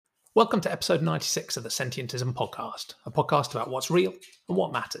Welcome to episode 96 of the Sentientism Podcast, a podcast about what's real and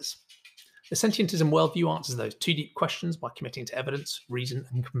what matters. The Sentientism worldview answers those two deep questions by committing to evidence, reason,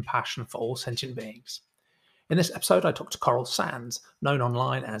 and compassion for all sentient beings. In this episode, I talked to Coral Sands, known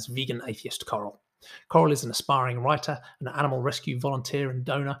online as Vegan Atheist Coral. Coral is an aspiring writer, an animal rescue volunteer and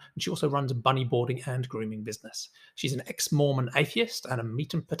donor, and she also runs a bunny boarding and grooming business. She's an ex-Mormon atheist and a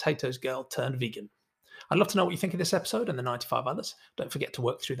meat and potatoes girl turned vegan. I'd love to know what you think of this episode and the 95 others. Don't forget to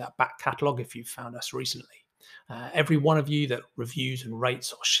work through that back catalogue if you've found us recently. Every one of you that reviews and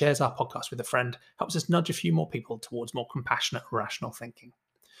rates or shares our podcast with a friend helps us nudge a few more people towards more compassionate, rational thinking.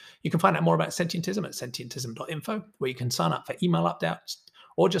 You can find out more about Sentientism at sentientism.info, where you can sign up for email updates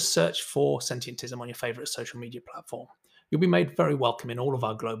or just search for Sentientism on your favourite social media platform. You'll be made very welcome in all of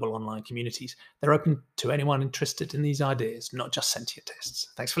our global online communities. They're open to anyone interested in these ideas, not just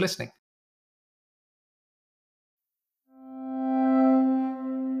sentientists. Thanks for listening.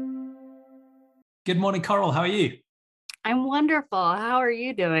 Good morning, Coral. How are you? I'm wonderful. How are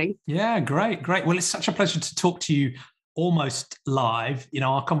you doing? Yeah, great. Well, it's such a pleasure to talk to you almost live. You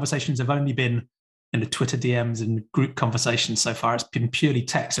know, our conversations have only been in the Twitter DMs and group conversations so far. It's been purely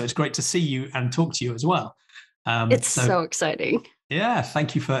text. So it's great to see you and talk to you as well. It's so exciting. Yeah,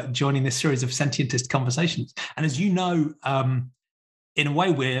 thank you for joining this series of Sentientist conversations. And as you know, in a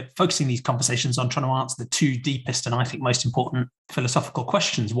way, we're focusing these conversations on trying to answer the two deepest and I think most important philosophical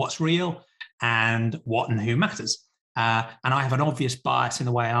questions: what's real and what and who matters. And I have an obvious bias in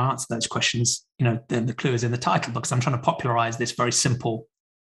the way I answer those questions. You know, the clue is in the title, because I'm trying to popularize this very simple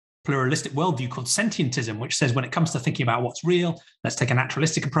pluralistic worldview called sentientism, which says when it comes to thinking about what's real, let's take a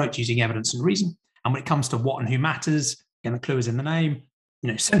naturalistic approach using evidence and reason. And when it comes to what and who matters, again, the clue is in the name,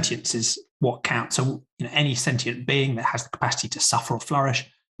 you know, sentience is what counts. So, you know, any sentient being that has the capacity to suffer or flourish,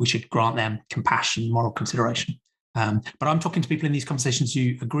 we should grant them compassion, moral consideration. But I'm talking to people in these conversations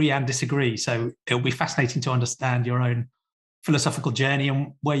who agree and disagree. So it'll be fascinating to understand your own philosophical journey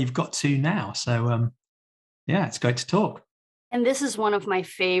and where you've got to now. So, yeah, it's great to talk. And this is one of my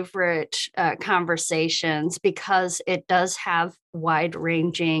favorite conversations because it does have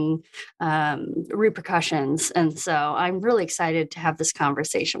wide-ranging repercussions. And so I'm really excited to have this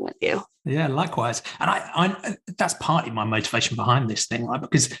conversation with you. Yeah, likewise. And I that's partly my motivation behind this thing, right?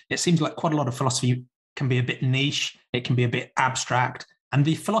 Because it seems like quite a lot of philosophy can be a bit niche. It can be a bit abstract. And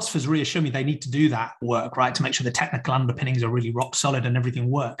the philosophers reassure me they need to do that work, right? To make sure the technical underpinnings are really rock solid and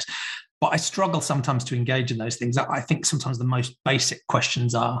everything works. But I struggle sometimes to engage in those things. I think sometimes the most basic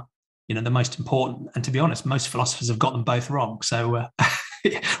questions are, you know, the most important. And to be honest, most philosophers have got them both wrong. So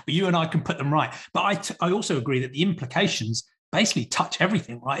you and I can put them right. But I also agree that the implications basically touch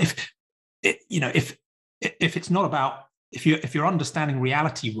everything, right? If it's not about, if you're understanding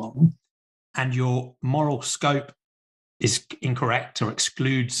reality wrong and your moral scope is incorrect or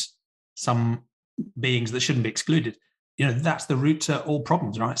excludes some beings that shouldn't be excluded, you know, that's the root to all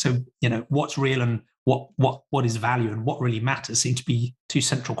problems, right? So, you know, what's real and what is value and what really matters seem to be two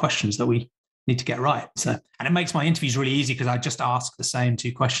central questions that we need to get right. So, and it makes my interviews really easy because I just ask the same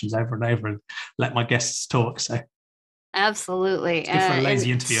two questions over and over and let my guests talk. So, absolutely. It's good for a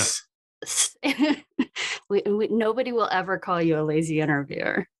lazy interviewer. Nobody will ever call you a lazy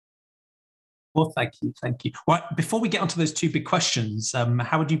interviewer. Well, thank you. Well, before we get onto those two big questions,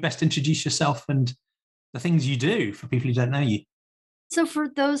 how would you best introduce yourself and the things you do for people who don't know you? So for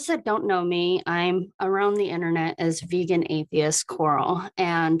those that don't know me, I'm around the internet as Vegan Atheist Coral,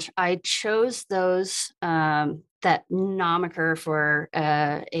 and I chose that moniker for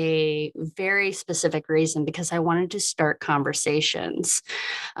a very specific reason because I wanted to start conversations.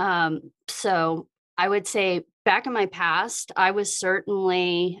 So I would say back in my past, I was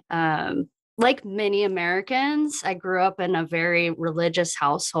certainly like many Americans, I grew up in a very religious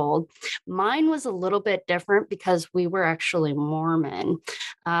household. Mine was a little bit different because we were actually Mormon.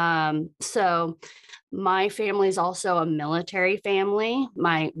 So my family is also a military family.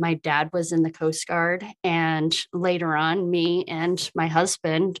 My dad was in the Coast Guard, and later on, me and my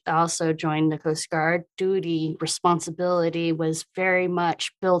husband also joined the Coast Guard. Duty, responsibility was very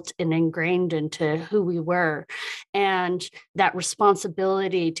much built and ingrained into who we were, and that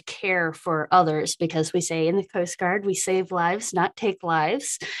responsibility to care for others, because we say in the Coast Guard we save lives, not take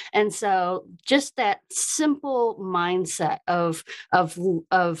lives, and so just that simple mindset of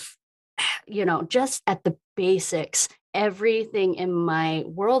you know, just at the basics, everything in my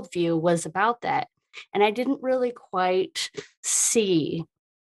worldview was about that. And I didn't really quite see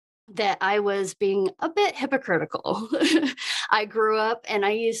that I was being a bit hypocritical. I grew up and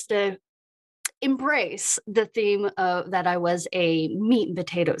I used to embrace the theme of that I was a meat and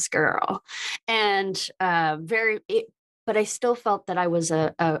potatoes girl, and but I still felt that I was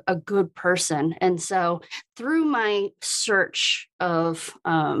a good person. And so through my search of,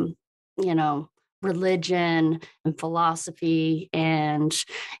 you know, religion and philosophy and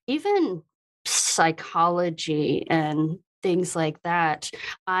even psychology and things like that,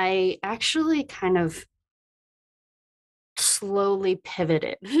 I actually kind of slowly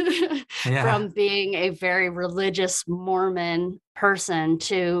pivoted Yeah. from being a very religious Mormon person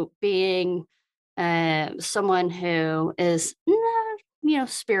to being someone who is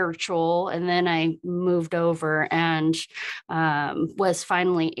spiritual. And then I moved over and was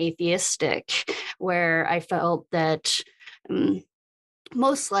finally atheistic, where I felt that um,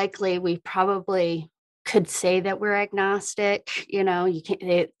 most likely we probably could say that we're agnostic. You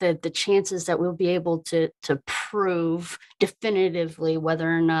can't, the chances that we'll be able to prove definitively whether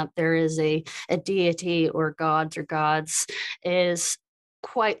or not there is a deity or gods is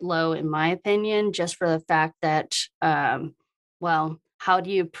quite low, in my opinion, just for the fact that well, how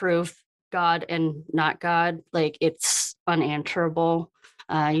do you prove God and not God? Like, it's unanswerable.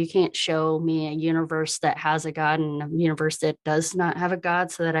 You can't show me a universe that has a God and a universe that does not have a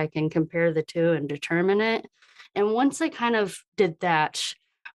God so that I can compare the two and determine it. And once I kind of did that,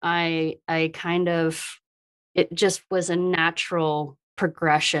 I kind of, it just was a natural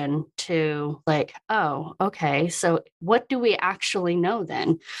progression to like, oh, okay, so what do we actually know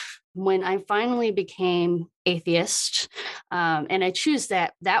then? When I finally became atheist, and I choose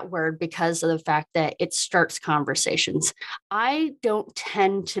that word because of the fact that it starts conversations. I don't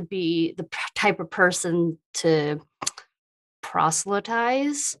tend to be the type of person to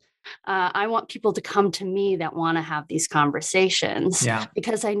proselytize. I want people to come to me that want to have these conversations, Yeah.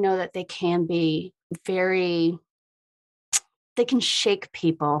 because I know that they can be very, they can shake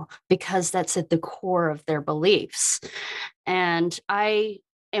people because that's at the core of their beliefs. And I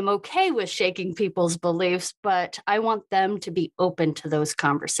am okay with shaking people's beliefs, but I want them to be open to those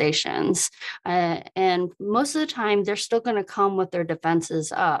conversations. And most of the time, they're still going to come with their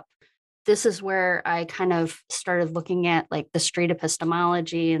defenses up. This is where I kind of started looking at like the street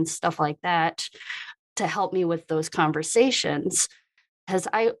epistemology and stuff like that to help me with those conversations. Because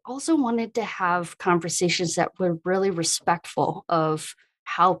I also wanted to have conversations that were really respectful of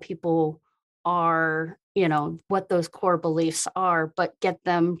how people are, what those core beliefs are, but get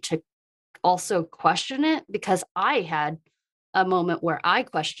them to also question it, because I had a moment where I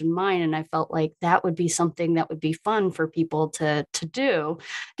questioned mine and I felt like that would be something that would be fun for people to do.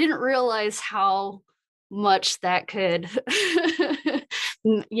 Didn't realize how much that could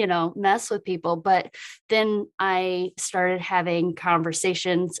mess with people. But then I started having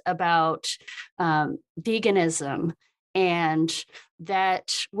conversations about veganism, and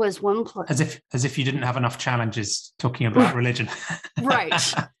that was one As if you didn't have enough challenges talking about religion.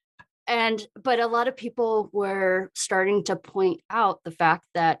 Right. But a lot of people were starting to point out the fact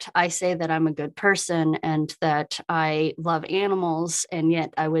that I say that I'm a good person and that I love animals, and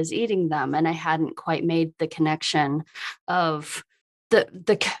yet I was eating them, and I hadn't quite made the connection of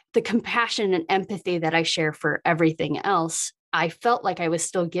the compassion and empathy that I share for everything else. I felt like I was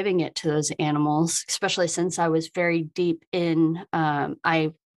still giving it to those animals, especially since I was very deep in.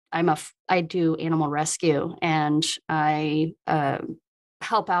 I do animal rescue, and I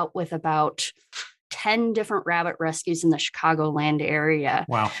help out with about 10 different rabbit rescues in the Chicagoland area.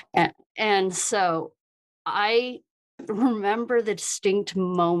 Wow. And so I remember the distinct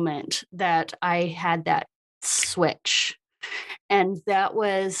moment that I had that switch. And that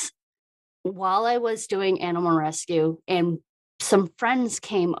was while I was doing animal rescue, and some friends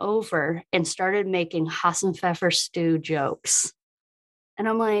came over and started making Hassenpfeffer stew jokes. And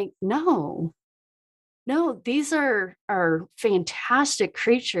I'm like, no, these are fantastic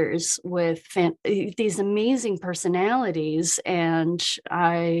creatures with these amazing personalities, and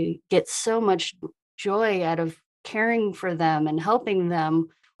I get so much joy out of caring for them and helping them.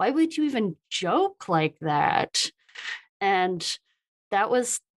 Why would you even joke like that? And that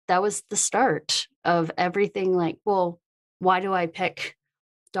was the start of everything. Like, well, why do I pick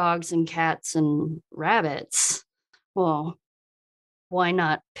dogs and cats and rabbits? Well, why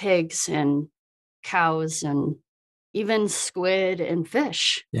not pigs and cows and even squid and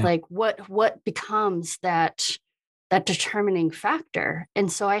fish? Yeah. Like, what becomes that determining factor?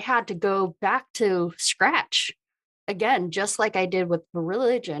 And so I had to go back to scratch again, just like I did with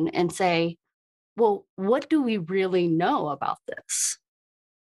religion, and say, well, what do we really know about this?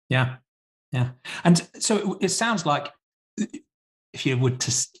 Yeah. Yeah. And so it sounds like, if you would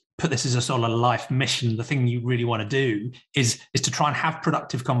to put this as a sort of life mission, the thing you really want to do is to try and have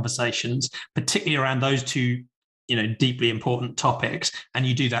productive conversations, particularly around those two, deeply important topics. And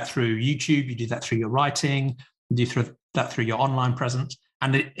you do that through YouTube, you do that through your writing, you do that through your online presence.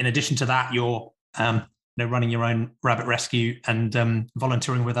 And in addition to that, you're running your own rabbit rescue and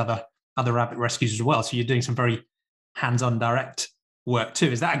volunteering with other rabbit rescues as well. So you're doing some very hands-on direct work too.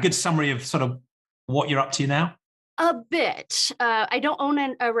 Is that a good summary of sort of what you're up to now? A bit. I don't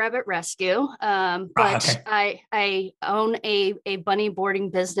own a rabbit rescue, but okay. I own a bunny boarding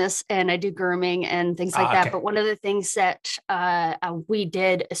business, and I do grooming and things like that. Okay. But one of the things that we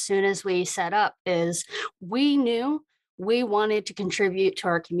did as soon as we set up is we knew we wanted to contribute to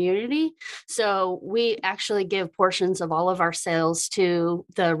our community. So we actually give portions of all of our sales to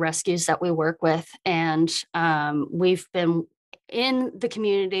the rescues that we work with. And we've been in the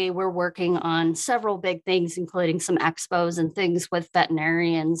community. We're working on several big things, including some expos and things with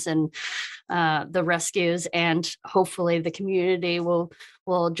veterinarians and the rescues, and hopefully the community will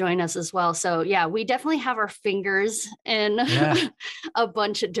join us as well. So yeah, we definitely have our fingers in a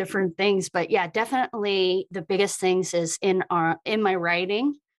bunch of different things, but yeah, definitely the biggest things is in my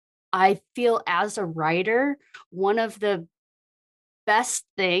writing. I feel as a writer, one of the best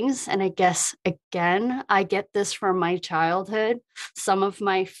things, and I guess again, I get this from my childhood. Some of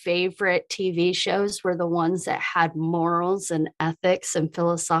my favorite TV shows were the ones that had morals and ethics and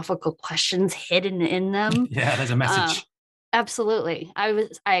philosophical questions hidden in them. Yeah, there's a Uh, message. Absolutely. I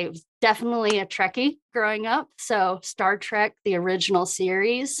was definitely a Trekkie growing up. So Star Trek, the original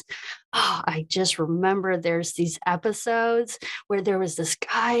series. Oh, I just remember there's these episodes where there was this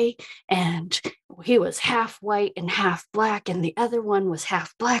guy and he was half white and half black, and the other one was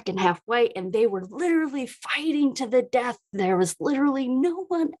half black and half white, and they were literally fighting to the death. There was literally no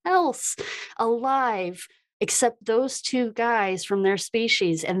one else alive except those two guys from their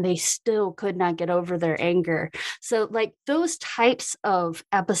species, and they still could not get over their anger. So, like, those types of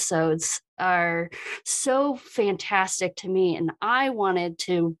episodes are so fantastic to me. And I wanted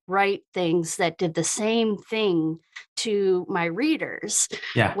to write things that did the same thing to my readers,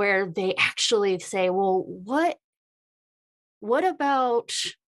 Yeah. where they actually say, well, what about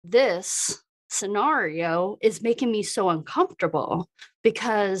this scenario is making me so uncomfortable?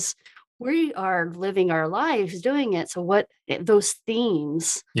 Because we are living our lives doing it. So what those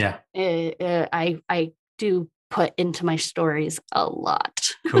themes, Yeah. I do put into my stories a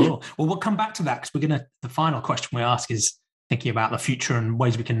lot. Cool. Well, we'll come back to that because the final question we ask is thinking about the future and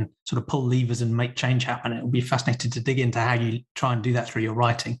ways we can sort of pull levers and make change happen. It will be fascinating to dig into how you try and do that through your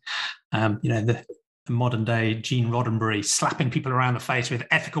writing. The modern day Gene Roddenberry slapping people around the face with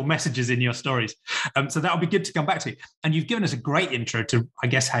ethical messages in your stories. So that'll be good to come back to. And you've given us a great intro to, I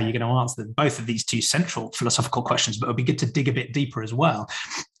guess, how you're going to answer both of these two central philosophical questions, but it'll be good to dig a bit deeper as well.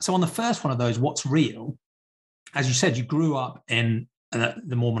 So on the first one of those, what's real? As you said, you grew up in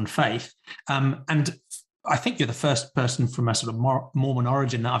the Mormon faith. And I think you're the first person from a sort of Mormon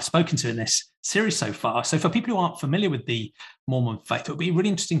origin that I've spoken to in this series so far. So for people who aren't familiar with the Mormon faith, it would be really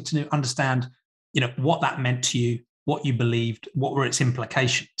interesting to understand, what that meant to you, what you believed, what were its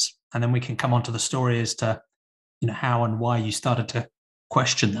implications. And then we can come on to the story as to, how and why you started to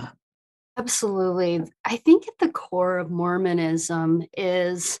question that. Absolutely. I think at the core of Mormonism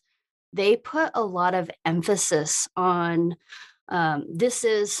is they put a lot of emphasis on this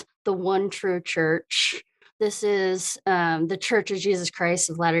is the one true church. This is the Church of Jesus Christ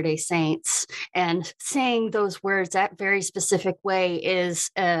of Latter-day Saints. And saying those words that very specific way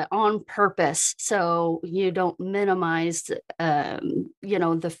is on purpose. So you don't minimize,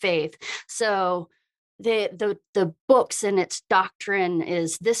 the faith. So the books and its doctrine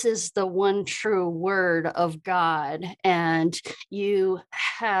is this is the one true word of God. And you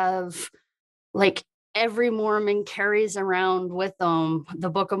have, like, every Mormon carries around with them the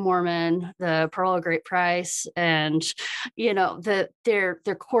Book of Mormon, the Pearl of Great Price, and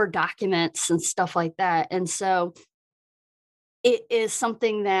their core documents and stuff like that. And so it is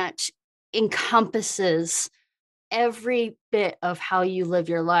something that encompasses every bit of how you live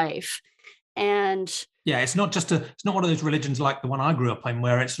your life. And yeah, it's not one of those religions like the one I grew up in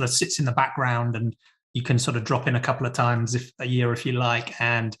where it sort of sits in the background and you can sort of drop in a couple of times a year if you like,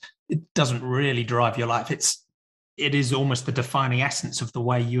 and it doesn't really drive your life. It is almost the defining essence of the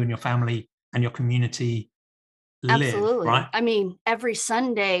way you and your family and your community live. Absolutely. Right? I mean, every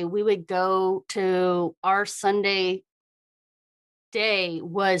Sunday we would go to our Sunday day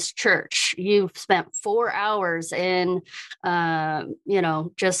was church. You spent 4 hours in,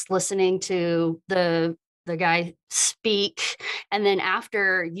 just listening to the guy speak. And then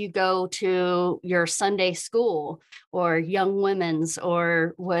after you go to your Sunday school or young women's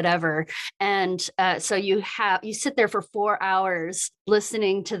or whatever. And so you sit there for 4 hours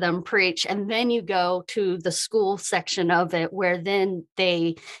listening to them preach. And then you go to the school section of it where then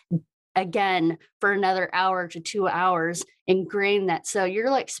they again for another hour to 2 hours, ingrain that. So you're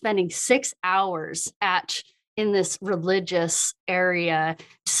like spending 6 hours in this religious area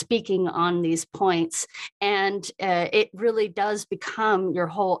speaking on these points. And it really does become your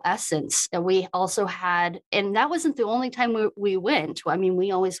whole essence. And we also had, and that wasn't the only time we went. I mean,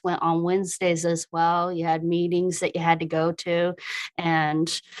 we always went on Wednesdays as well. You had meetings that you had to go to.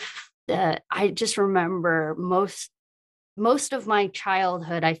 And I just remember most of my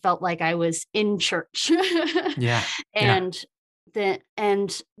childhood, I felt like I was in church. Yeah. And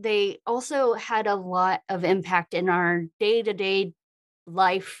and they also had a lot of impact in our day-to-day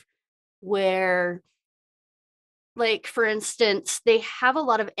life where, like, for instance, they have a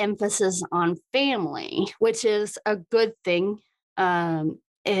lot of emphasis on family, which is a good thing.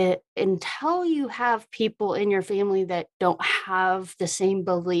 Until you have people in your family that don't have the same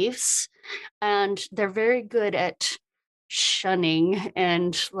beliefs, and they're very good at shunning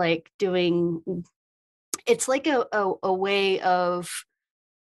and like doing, it's like a way of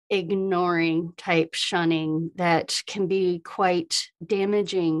ignoring type shunning that can be quite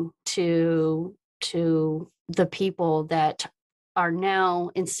damaging to the people that are now,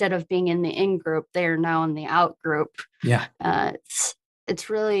 instead of being in the in group, they are now in the out group. Yeah. It's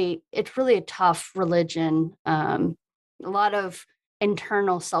really a tough religion. A lot of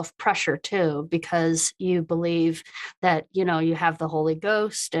internal self pressure too, because you believe that, you know, you have the Holy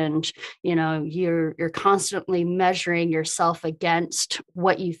Ghost, and you know you're constantly measuring yourself against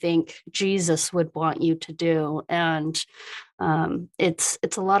what you think Jesus would want you to do, and it's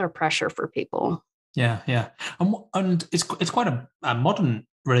a lot of pressure for people. Yeah, yeah, and it's quite a modern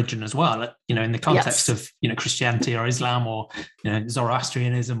religion as well. You know, in the context Yes. of, you know, Christianity or Islam or, you know,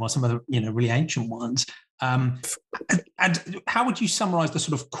 Zoroastrianism or some of the, you know, really ancient ones. And how would you summarize the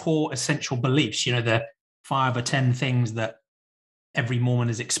sort of core essential beliefs? You know, the 5 or 10 things that every Mormon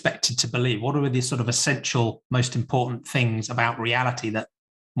is expected to believe. What are the sort of essential, most important things about reality that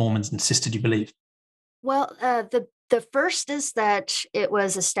Mormons insisted you believe? Well, the first is that it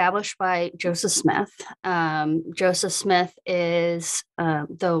was established by Joseph Smith. Joseph Smith is,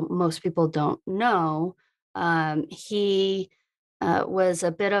 though most people don't know, he was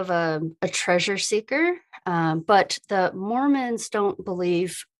a bit of a treasure seeker, but the Mormons don't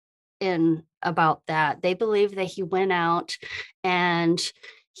believe in about that. They believe that he went out and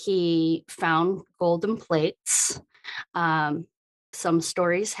he found golden plates. Um, some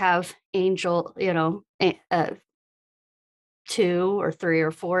stories have angel, you know, 2 or 3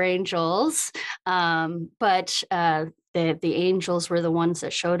 or 4 angels, but the angels were the ones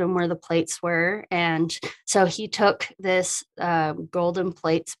that showed him where the plates were, and so he took this golden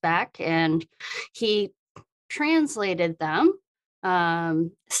plates back and he translated them.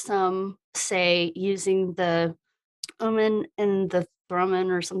 Some say using the Urim and the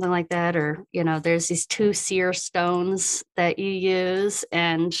Thummim or something like that, or you know, there's these 2 seer stones that you use,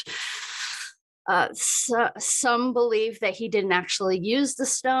 and some believe that he didn't actually use the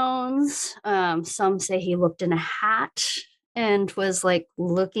stones. Some say he looked in a hat and was like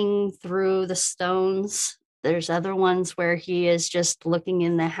looking through the stones. There's other ones where he is just looking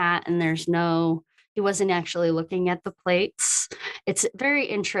in the hat and he wasn't actually looking at the plates. It's very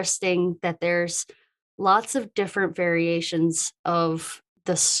interesting that there's lots of different variations of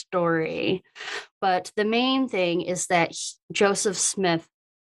the story. But the main thing is that Joseph Smith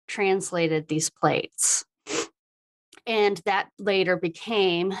translated these plates, and that later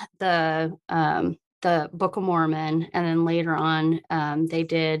became the Book of Mormon, and then later on they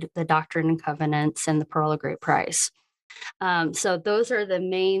did the Doctrine and Covenants and the Pearl of Great Price. So those are the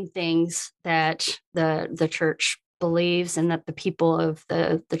main things that the church believes, and that the people of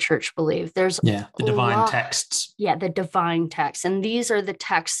the church believe. There's the divine texts. Yeah, the divine texts, and these are the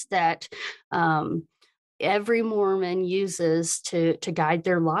texts that every Mormon uses to guide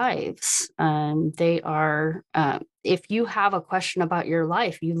their lives. They are, if you have a question about your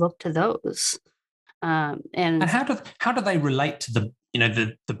life, you look to those. And how do they relate to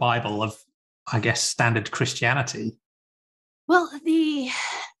the Bible of, I guess, standard Christianity? Well, the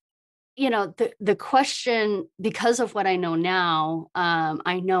question, because of what I know now,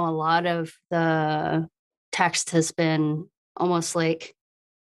 I know a lot of the text has been almost like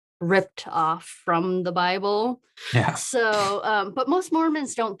ripped off from the Bible. Yeah. So, but most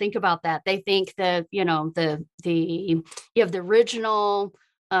Mormons don't think about that. They think that, you know, you have the original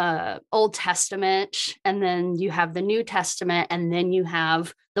Old Testament, and then you have the New Testament, and then you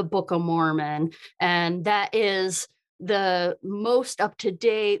have the Book of Mormon, and that is the most up to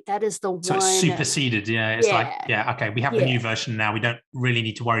date. That is the so one. It's superseded. Yeah. It's like, okay, we have the new version now. We don't really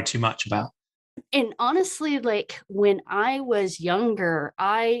need to worry too much about. And honestly, like when I was younger,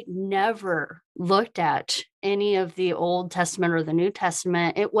 I never looked at any of the Old Testament or the New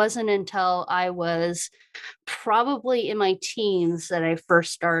Testament. It wasn't until I was probably in my teens that I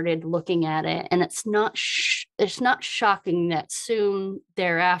first started looking at it. And it's not shocking that soon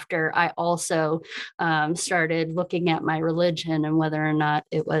thereafter I also started looking at my religion and whether or not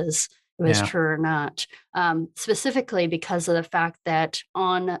it was Yeah. true or not. Specifically because of the fact that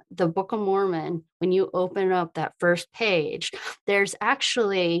on the Book of Mormon, when you open up that first page, there's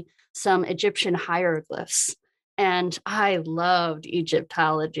actually some Egyptian hieroglyphs. And I loved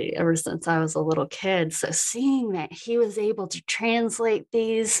Egyptology ever since I was a little kid. So seeing that he was able to translate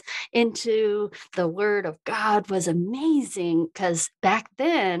these into the word of God was amazing because back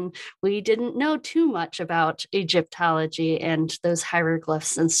then we didn't know too much about Egyptology and those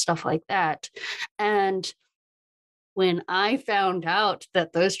hieroglyphs and stuff like that. And when I found out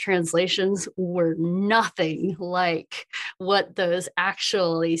that those translations were nothing like what those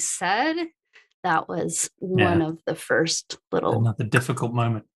actually said, that was one Yeah. of the first little. Another difficult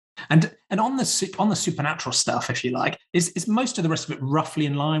moment. And on the supernatural stuff, if you like, is most of the rest of it roughly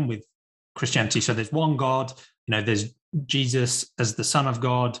in line with Christianity? So there's one God, there's Jesus as the Son of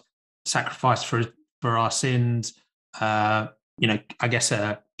God, sacrificed for our sins. I guess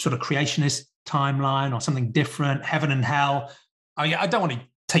a sort of creationist timeline or something different, heaven and hell. I don't want to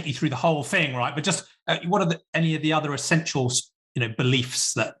take you through the whole thing, right? But just what are any of the other essential,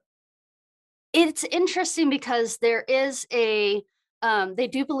 beliefs that? It's interesting because there is they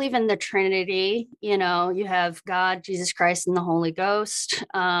do believe in the Trinity. You know, you have God, Jesus Christ, and the Holy Ghost,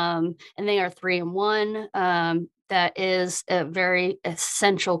 and they are three in one. That is a very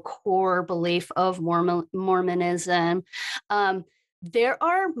essential core belief of Mormonism. Um, there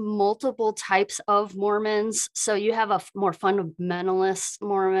are multiple types of Mormons. So you have more fundamentalist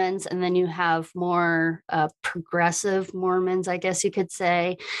Mormons, and then you have more progressive Mormons, I guess you could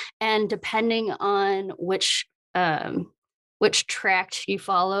say. And depending on which tract you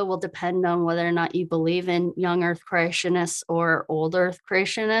follow will depend on whether or not you believe in young Earth creationists or old Earth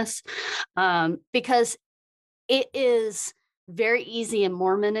creationists, because it is very easy in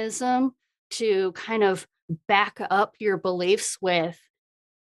Mormonism to kind of back up your beliefs with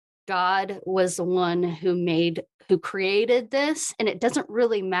God was the one who created this, and it doesn't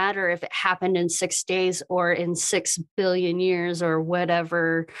really matter if it happened in 6 days or in 6 billion years or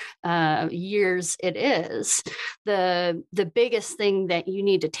whatever years it is. The biggest thing that you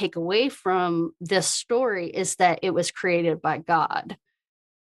need to take away from this story is that it was created by God.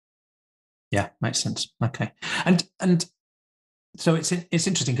 Yeah, makes sense. Okay, and so it's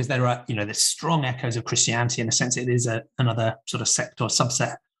interesting because there are there's strong echoes of Christianity in a sense. It is another sort of sect or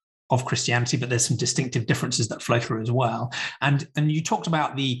subset of Christianity, but there's some distinctive differences that flow through as well. And you talked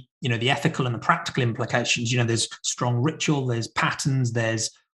about the ethical and the practical implications. There's strong ritual, there's patterns,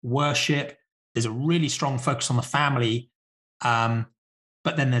 there's worship, there's a really strong focus on the family,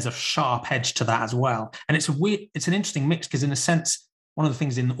 but then there's a sharp edge to that as well. And it's an interesting mix because in a sense, one of the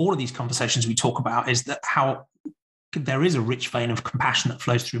things in all of these conversations we talk about is that how there is a rich vein of compassion that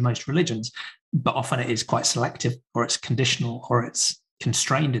flows through most religions, but often it is quite selective, or it's conditional, or it's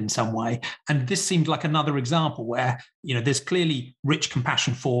constrained in some way. And this seemed like another example where there's clearly rich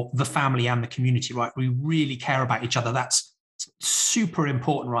compassion for the family and the community, right? We really care about each other. That's super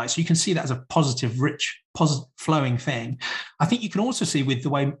important, right? So you can see that as a positive, rich, positive flowing thing. I think you can also see with the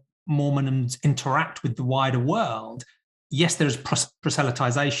way Mormons interact with the wider world. Yes, there's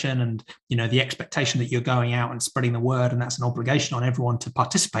proselytization and the expectation that you're going out and spreading the word, and that's an obligation on everyone to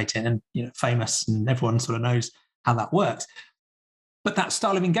participate in, and famous, and everyone sort of knows how that works. But that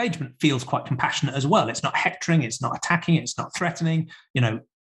style of engagement feels quite compassionate as well. It's not hectoring, it's not attacking, it's not threatening.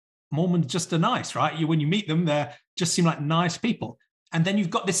 Mormons just are nice, right? When you meet them, they just seem like nice people. And then you've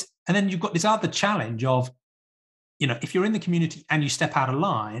got this other challenge of, if you're in the community and you step out of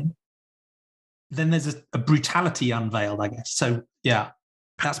line, then there's a brutality unveiled, I guess. So yeah,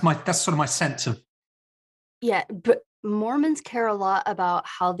 that's sort of my sense of. Yeah, but Mormons care a lot about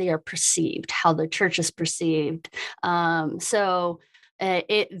how they are perceived, how the church is perceived.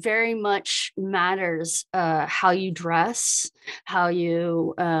 It very much matters how you dress, how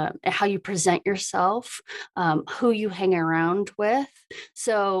you present yourself, who you hang around with.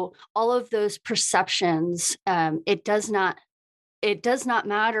 So all of those perceptions, it does not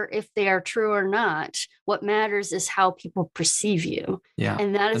matter if they are true or not. What matters is how people perceive you. Yeah.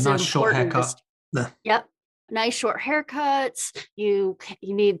 And that is a nice short haircut. Yep. Nice short haircuts. You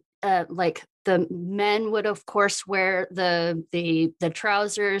need like the men would, of course, wear the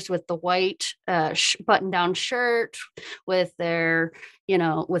trousers with the white button-down shirt with their,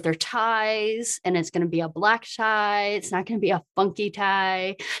 with their ties, and it's going to be a black tie. It's not going to be a funky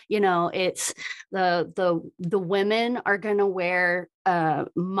tie. It's the women are going to wear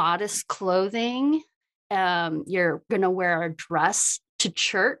modest clothing. You're going to wear a dress to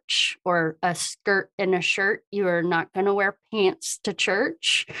church or a skirt and a shirt. You are not going to wear pants to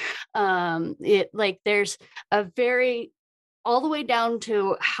church. There's a very, all the way down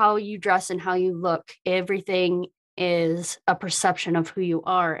to how you dress and how you look. Everything is a perception of who you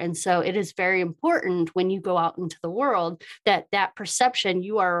are. And so it is very important when you go out into the world that perception,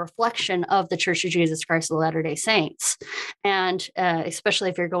 you are a reflection of the Church of Jesus Christ of Latter-day Saints. And especially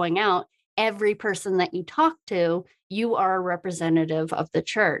if you're going out, every person that you talk to, you are a representative of the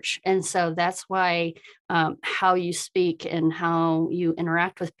church. And so that's why how you speak and how you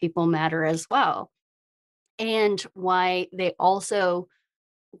interact with people matter as well. And why they also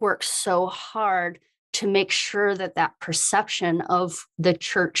work so hard to make sure that perception of the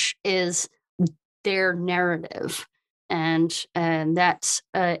church is their narrative. And that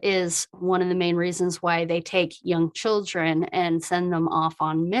is one of the main reasons why they take young children and send them off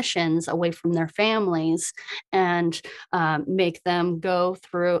on missions away from their families and make them go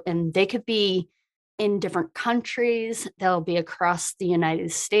through, and they could be in different countries. They'll be across the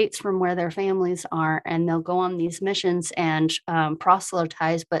United States from where their families are, and they'll go on these missions and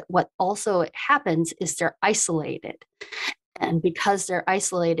proselytize. But what also happens is they're isolated. And because they're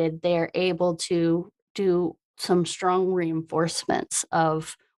isolated, they're able to do some strong reinforcements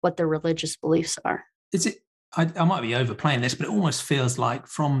of what their religious beliefs are. Is it? I might be overplaying this, but it almost feels like,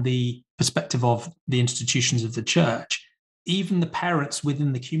 from the perspective of the institutions of the church, even the parents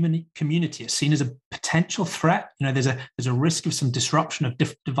within the community are seen as a potential threat. There's a risk of some disruption of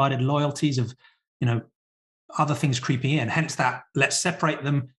divided loyalties, of other things creeping in. Hence that, let's separate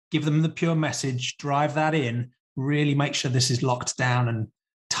them, give them the pure message, drive that in, really make sure this is locked down and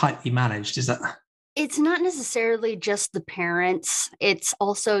tightly managed. Is that? It's not necessarily just the parents. It's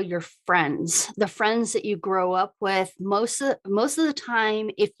also your friends, the friends that you grow up with. Most of the time,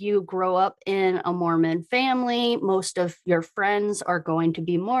 if you grow up in a Mormon family, most of your friends are going to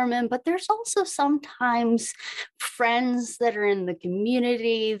be Mormon, but there's also sometimes friends that are in the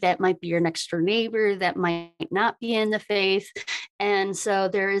community that might be your next door neighbor that might not be in the faith. And so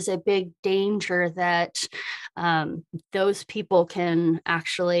there is a big danger that those people can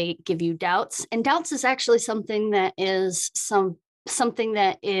actually give you doubts. And doubts is actually something that is something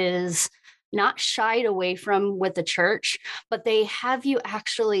that is not shied away from with the church, but they have you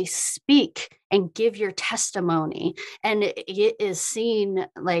actually speak and give your testimony. And it is seen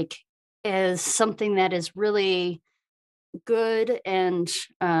like as something that is really good, and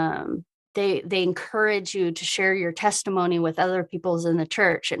they encourage you to share your testimony with other peoples in the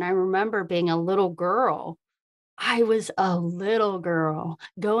church. And I remember being a little girl. I was a little girl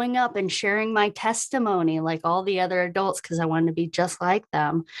going up and sharing my testimony like all the other adults, because I wanted to be just like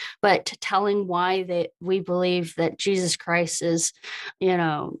them, but telling why we believe that Jesus Christ is,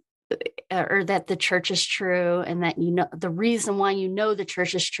 or that the church is true, and that the reason why the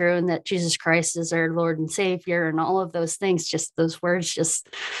church is true, and that Jesus Christ is our Lord and Savior, and all of those things. Just those words just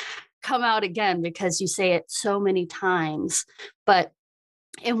come out again because you say it so many times.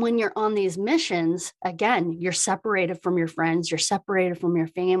 And when you're on these missions, again, you're separated from your friends, you're separated from your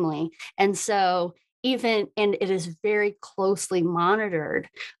family. And so and it is very closely monitored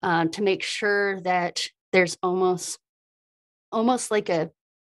to make sure that there's almost like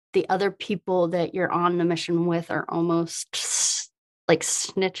the other people that you're on the mission with are almost like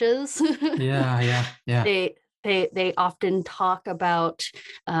snitches. Yeah. They often talk about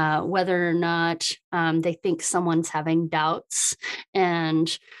whether or not they think someone's having doubts.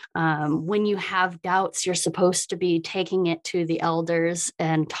 And when you have doubts, you're supposed to be taking it to the elders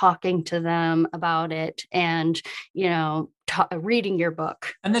and talking to them about it, and, reading your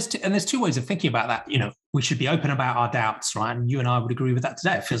book. And there's two ways of thinking about that. We should be open about our doubts, right? And you and I would agree with that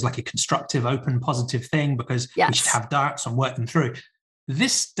today. It feels like a constructive, open, positive thing, because we should have doubts and work them through.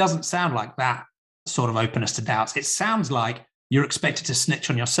 This doesn't sound like that sort of openness to doubts. It sounds like you're expected to snitch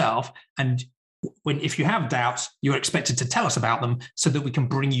on yourself, and if you have doubts, you're expected to tell us about them so that we can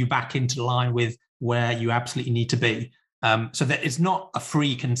bring you back into line with where you absolutely need to be. So that it's not a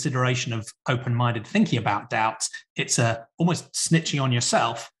free consideration of open-minded thinking about doubts. It's almost snitching on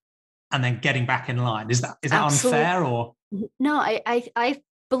yourself and then getting back in line. Is that unfair, or? No, I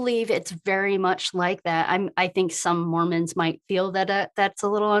believe it's very much like that. I think some Mormons might feel that that's a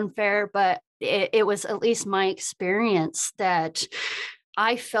little unfair, but it was at least my experience that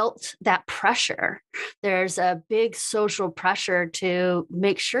I felt that pressure. There's a big social pressure to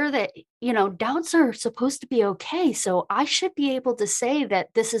make sure that, doubts are supposed to be okay. So I should be able to say that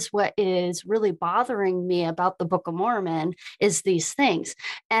this is what is really bothering me about the Book of Mormon is these things.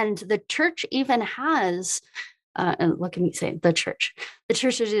 And the church even has and look at me say the Church of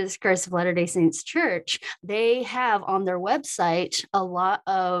Jesus Christ of Latter-day Saints Church, they have on their website a lot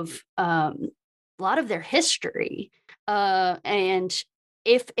of their history. And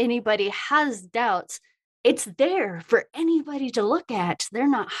if anybody has doubts, it's there for anybody to look at. They're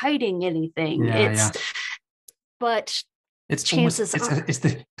not hiding anything. But it's chances almost, it's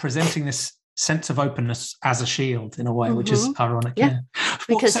the presenting this sense of openness as a shield in a way, which is ironic. Yeah.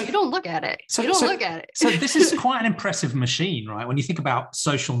 Because you don't look at it. You don't look at it. So this is quite an impressive machine, right? When you think about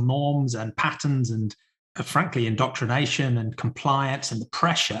social norms and patterns and frankly, indoctrination and compliance and the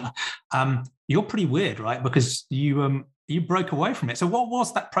pressure, you're pretty weird, right? Because you broke away from it. So what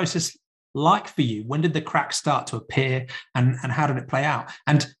was that process like for you? When did the cracks start to appear and how did it play out?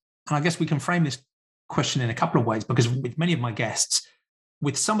 And I guess we can frame this question in a couple of ways, because with many of my guests,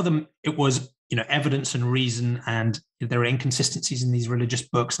 with some of them, it was, evidence and reason, and there are inconsistencies in these religious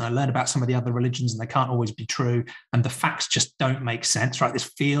books. And I learned about some of the other religions and they can't always be true. And the facts just don't make sense, right? This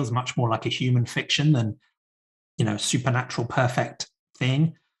feels much more like a human fiction than, supernatural perfect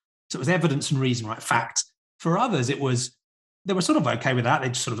thing. So it was evidence and reason, right? Facts. For others, they were sort of okay with that. They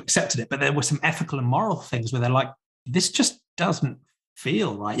just sort of accepted it. But there were some ethical and moral things where they're like, this just doesn't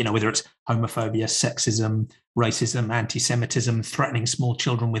feel right. Whether it's homophobia, sexism, racism, anti-Semitism, threatening small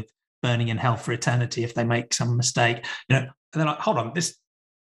children with burning in hell for eternity if they make some mistake. And they're like, hold on,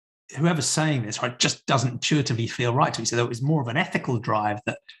 whoever's saying this, right, just doesn't intuitively feel right to me. So there was more of an ethical drive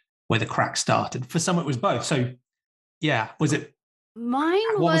where the crack started. For some, it was both. So, yeah, was it?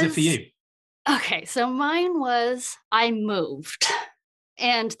 What was it for you? Okay, so mine was I moved,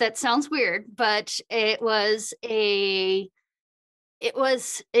 and that sounds weird, but it was an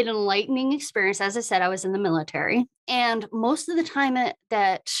enlightening experience. As I said, I was in the military, and most of the time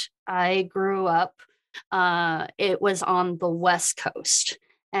that I grew up, it was on the West Coast.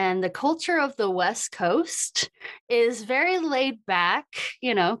 And the culture of the West Coast is very laid back,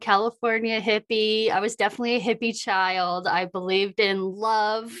 California hippie. I was definitely a hippie child. I believed in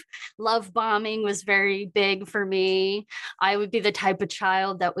love. Love bombing was very big for me. I would be the type of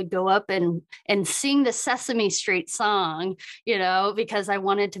child that would go up and sing the Sesame Street song, because I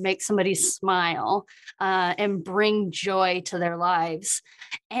wanted to make somebody smile and bring joy to their lives.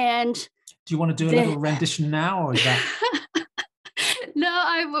 And do you want to do a little rendition now, or is that? No,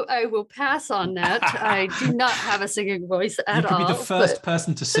 I will pass on that. I do not have a singing voice at all. You could be the first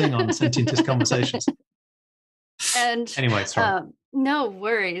person to sing on Sentientist Conversations. And anyway, sorry. No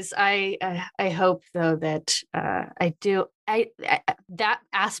worries. I hope though that I do. That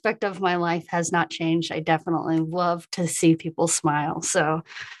aspect of my life has not changed. I definitely love to see people smile. So,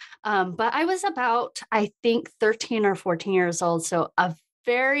 but I was about, I think, 13 or 14 years old. So a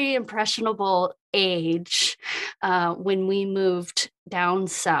very impressionable age when we moved down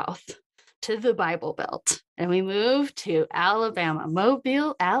south to the Bible Belt, and we moved to Alabama,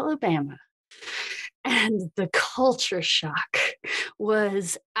 Mobile, Alabama. And the culture shock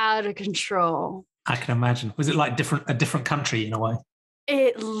was out of control. I can imagine. Was it like a different country in a way?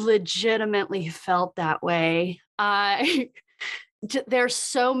 It legitimately felt that way. There's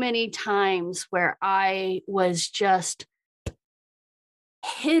so many times where I was just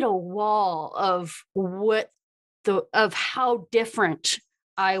hit a wall of how different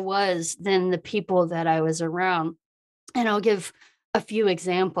I was than the people that I was around. And I'll give a few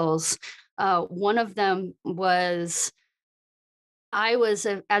examples. One of them was,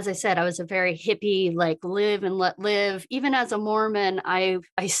 as I said, I was a very hippie, like live and let live. Even as a Mormon, I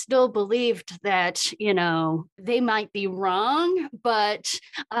still believed that, they might be wrong, but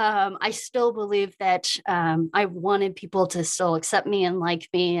I still believed that I wanted people to still accept me and like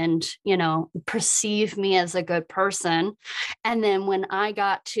me and, perceive me as a good person. And then when I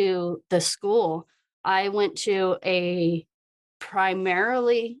got to the school, I went to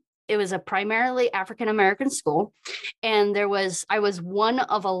it was a primarily African-American school. And I was one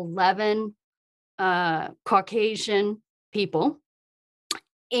of 11 Caucasian people.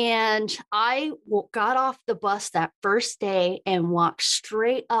 And I got off the bus that first day and walked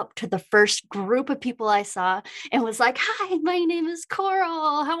straight up to the first group of people I saw and was like, "Hi, my name is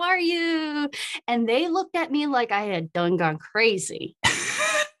Coral. How are you?" And they looked at me like I had gone crazy.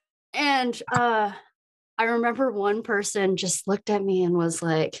 And I remember one person just looked at me and was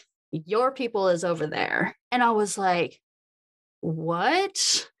like, "Your people is over there." And I was like,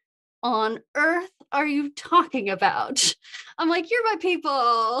 what on earth are you talking about? I'm like, you're my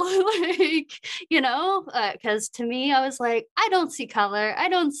people. Like, because to me, I was like, I don't see color. I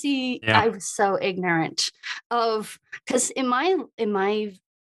don't see, Yeah. I was so ignorant of, because in my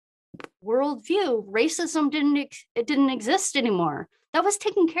worldview, racism it didn't exist anymore. That was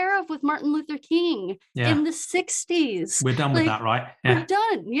taken care of with Martin Luther King Yeah. in the 60s. We're done with that, right? We're Yeah.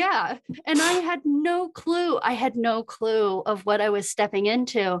 done. Yeah. And I had no clue. I had no clue of what I was stepping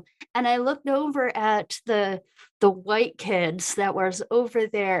into. And I looked over at the white kids that was over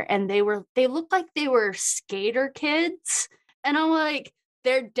there, and they looked like they were skater kids. And I'm like,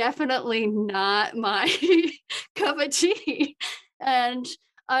 they're definitely not my cup of tea. And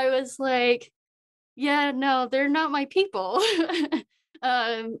I was like, yeah, no, they're not my people.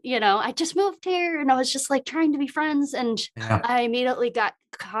 I just moved here and I was just like trying to be friends, and Yeah. I immediately got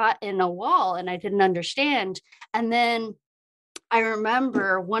caught in a wall and I didn't understand. And then I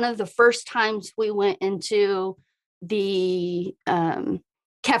remember one of the first times we went into the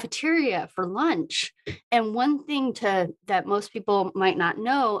cafeteria for lunch. And one thing that most people might not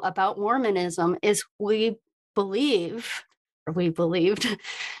know about Mormonism is we believed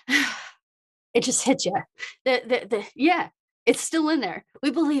it just hit you. Yeah, it's still in there.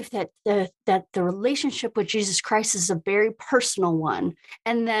 We believe that the relationship with Jesus Christ is a very personal one,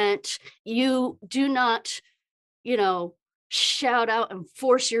 and that you do not, you know, shout out and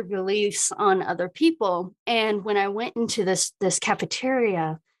force your beliefs on other people. And when I went into this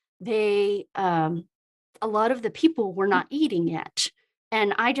cafeteria, they a lot of the people were not eating yet,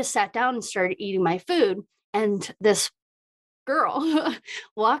 and I just sat down and started eating my food, and this girl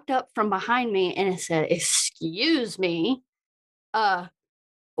walked up from behind me and it said, "Excuse me, uh,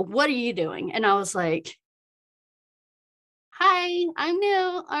 what are you doing?" And I was like, "Hi, I'm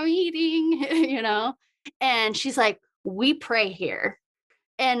new. I'm eating," And she's like, "We pray here."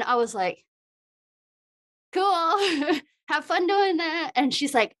 And I was like, "Cool. Have fun doing that." And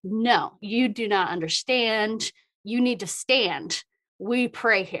she's like, "No, you do not understand. You need to stand. We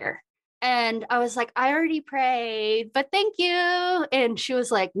pray here." And I was like, "I already prayed, but thank you." And she was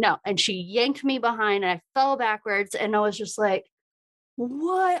like, "No." And she yanked me behind and I fell backwards. And I was just like,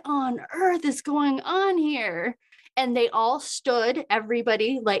 what on earth is going on here? And they all stood,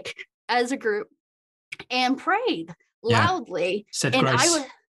 everybody, like as a group, and prayed Yeah. loudly. Said And grace.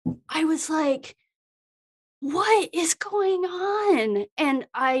 I was like, what is going on? And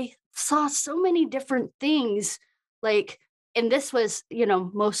I saw so many different things, like, and this was,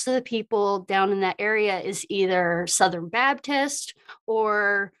 most of the people down in that area is either Southern Baptist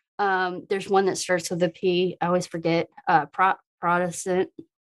or there's one that starts with a P. I always forget. Protestant,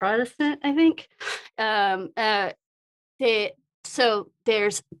 I think. Um, uh, they so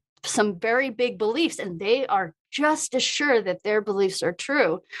there's some very big beliefs, and they are just as sure that their beliefs are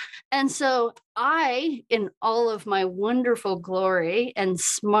true. And so I, in all of my wonderful glory and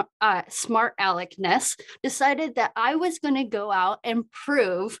smart aleckness, decided that I was going to go out and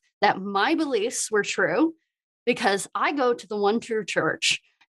prove that my beliefs were true, because I go to the one true church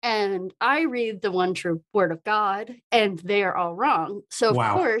and I read the one true word of God, and they are all wrong. So of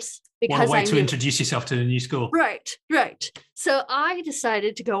Wow. course, What a because way I to knew, introduce yourself to the new school. right. So I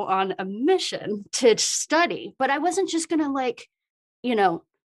decided to go on a mission to study, but I wasn't just going to you know,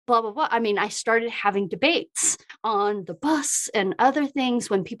 blah, blah, blah. I mean, I started having debates on the bus and other things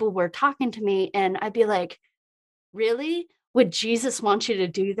when people were talking to me, and I'd be like, really? Would Jesus want you to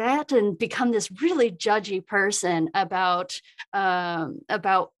do that? And become this really judgy person about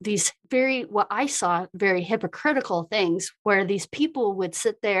these what I saw, very hypocritical things, where these people would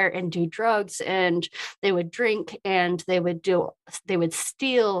sit there and do drugs, and they would drink, and they would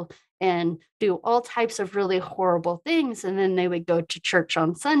steal and do all types of really horrible things, and then they would go to church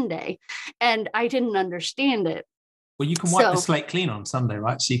on Sunday, and I didn't understand it. Well, you can wipe the slate clean on Sunday,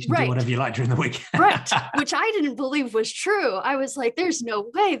 right? So you can do whatever you like during the week. Right. Which I didn't believe was true. I was like, there's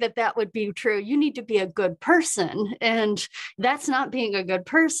no way that would be true. You need to be a good person. And that's not being a good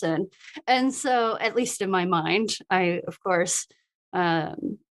person. And so, at least in my mind, of course,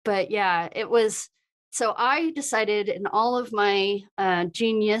 but yeah, it was. So I decided in all of my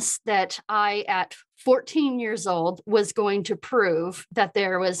genius that I, at 14 years old, was going to prove that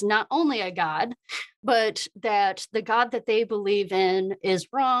there was not only a God, but that the God that they believe in is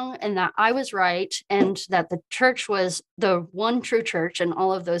wrong, and that I was right, and that the church was the one true church, and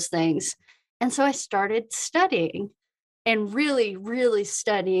all of those things. And so I started studying, and really, really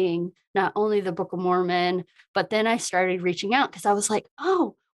studying not only the Book of Mormon, but then I started reaching out, because I was like,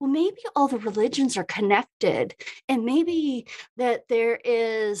 oh, well, maybe all the religions are connected, and maybe that there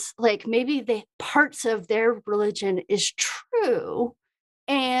is maybe the parts of their religion is true,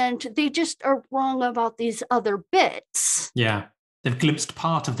 and they just are wrong about these other bits. Yeah. They've glimpsed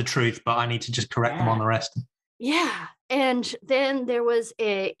part of the truth, but I need to just correct them on the rest. Yeah. And then there was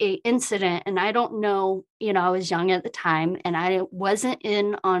a incident, and I don't know, I was young at the time and I wasn't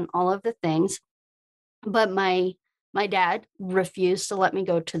in on all of the things, but my dad refused to let me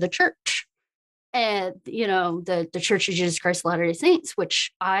go to the church. And the Church of Jesus Christ of Latter-day Saints,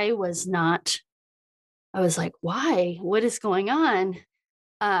 which I was not. I was like, why? What is going on?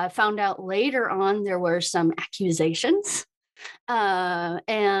 Found out later on there were some accusations,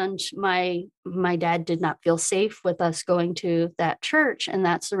 and my dad did not feel safe with us going to that church, and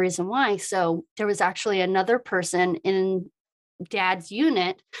that's the reason why. So there was actually another person in dad's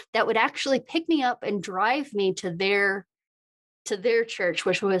unit that would actually pick me up and drive me to their church,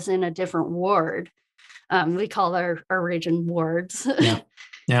 which was in a different ward. We call our region wards. Yeah.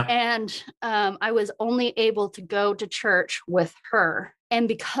 Yeah. And I was only able to go to church with her. And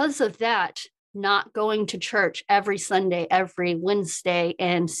because of that, not going to church every Sunday, every Wednesday,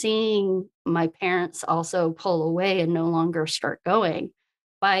 and seeing my parents also pull away and no longer start going.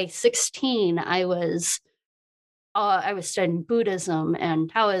 By 16, I was studying Buddhism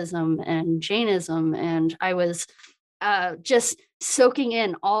and Taoism and Jainism, and I was just soaking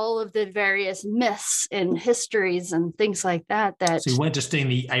in all of the various myths and histories and things like that. So you weren't just doing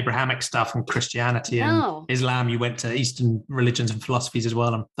the Abrahamic stuff and Christianity and Islam. You went to Eastern religions and philosophies as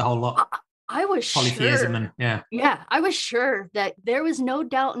well, and the whole lot. I was polytheism sure, and I was sure that there was no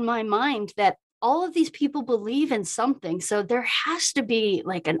doubt in my mind that all of these people believe in something. So there has to be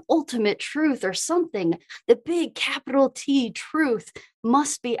like an ultimate truth or something. The big capital T truth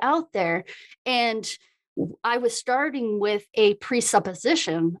must be out there. And I was starting with a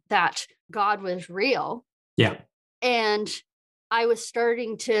presupposition that God was real. Yeah. And I was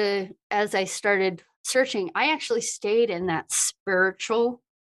starting to, as I started searching, I actually stayed in that spiritual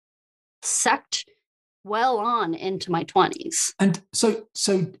sect well on into my 20s. And so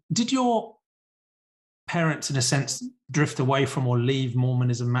did your parents, in a sense, drift away from or leave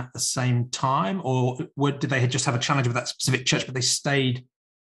Mormonism at the same time? Or did they just have a challenge with that specific church, but they stayed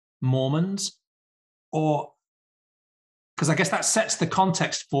Mormons? Or, because I guess that sets the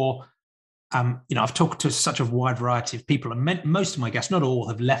context for, I've talked to such a wide variety of people, and most of my guests, not all,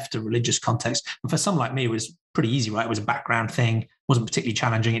 have left a religious context. And for some like me, it was pretty easy, right? It was a background thing, wasn't particularly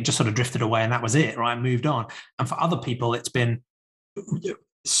challenging. It just sort of drifted away and that was it, right? Moved on. And for other people, it's been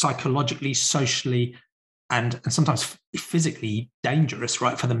psychologically, socially, and sometimes physically dangerous,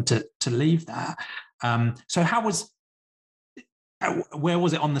 right, for them to leave that. So where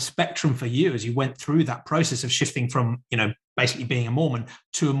was it on the spectrum for you as you went through that process of shifting from, basically being a Mormon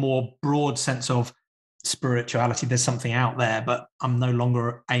to a more broad sense of spirituality? There's something out there, but I'm no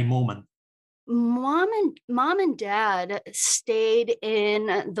longer a Mormon. Mom and dad stayed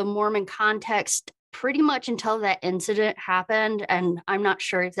in the Mormon context pretty much until that incident happened. And I'm not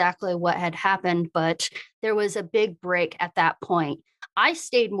sure exactly what had happened, but there was a big break at that point. I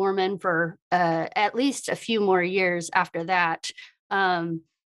stayed Mormon for at least a few more years after that.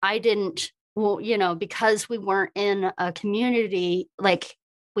 I didn't, because we weren't in a community like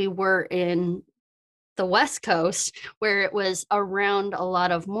we were in the West Coast, where it was around a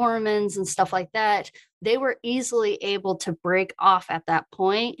lot of Mormons and stuff like that, they were easily able to break off at that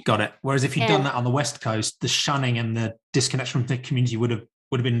point. Got it. Whereas if you'd done that on the West Coast, the shunning and the disconnection from the community would have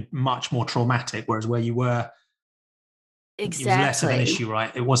been much more traumatic. Whereas where you were, exactly, it was less of an issue,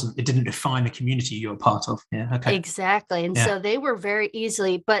 right? It didn't define the community you were part of. Yeah. Okay. Exactly. And so they were very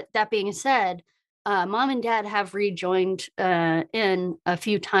easily, but that being said, mom and dad have rejoined in a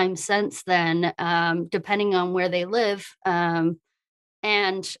few times since then, depending on where they live.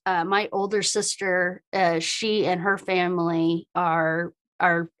 And my older sister, she and her family are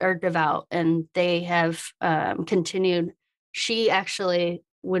devout, and they have continued. She actually,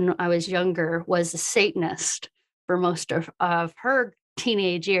 when I was younger, was a Satanist for most of her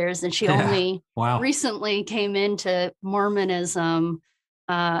teenage years, and she only recently came into Mormonism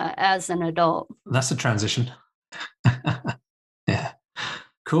as an adult. That's a transition. Yeah.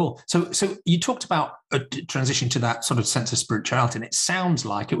 Cool. So you talked about a transition to that sort of sense of spirituality, and it sounds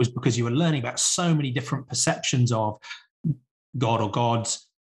like it was because you were learning about so many different perceptions of God or gods,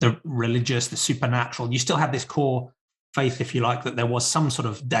 the religious, the supernatural. You still had this core faith, if you like, that there was some sort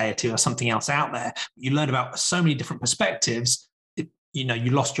of deity or something else out there. You learned about so many different perspectives.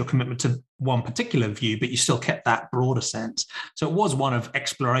 You lost your commitment to one particular view, but you still kept that broader sense. So it was one of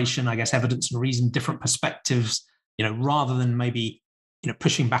exploration, I guess, evidence and reason, different perspectives, rather than maybe,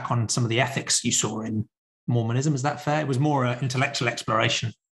 pushing back on some of the ethics you saw in Mormonism. Is that fair? It was more intellectual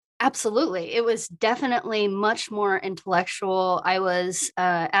exploration. Absolutely. It was definitely much more intellectual. I was,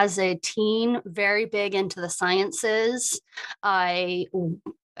 as a teen, very big into the sciences. I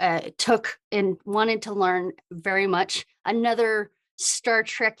took and wanted to learn very much. Another Star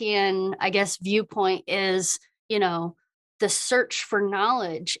Trekian, I guess, viewpoint is, you know, the search for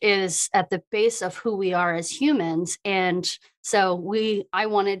knowledge is at the base of who we are as humans. And so I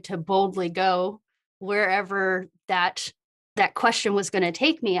wanted to boldly go wherever that question was going to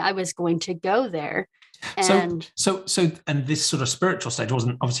take me. I was going to go there. And and this sort of spiritual stage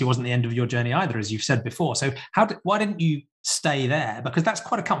wasn't the end of your journey either, as you've said before. So why didn't you stay there? Because that's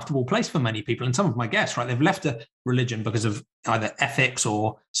quite a comfortable place for many people. And some of my guests, right, they've left a religion because of either ethics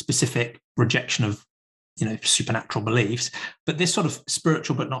or specific rejection of, supernatural beliefs. But this sort of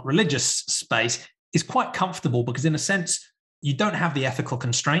spiritual but not religious space is quite comfortable because, in a sense, you don't have the ethical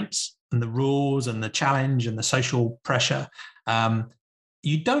constraints and the rules and the challenge and the social pressure.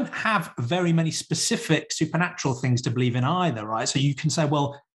 You don't have very many specific supernatural things to believe in either, right? So you can say,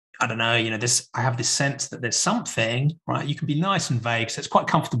 well, I don't know, I have this sense that there's something, right? You can be nice and vague, so it's quite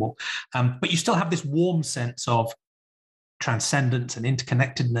comfortable. But you still have this warm sense of transcendence and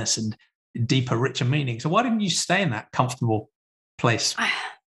interconnectedness and deeper, richer meaning. So why didn't you stay in that comfortable place?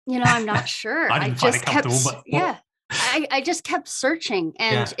 I'm not sure. I didn't find it comfortable, but yeah. I just kept searching,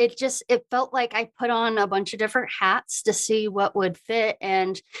 and it felt like I put on a bunch of different hats to see what would fit,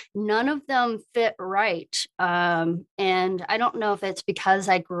 and none of them fit right. And I don't know if it's because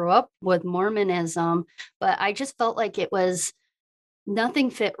I grew up with Mormonism, but I just felt like nothing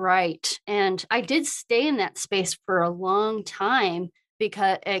fit right. And I did stay in that space for a long time,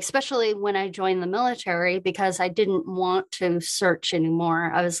 because especially when I joined the military, because I didn't want to search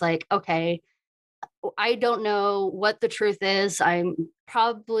anymore. I was like, okay, I don't know what the truth is. I'm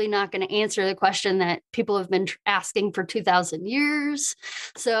probably not going to answer the question that people have been asking for 2,000 years.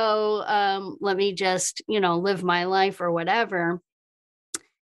 So let me just, live my life or whatever.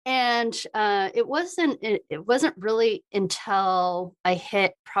 And it wasn't really until I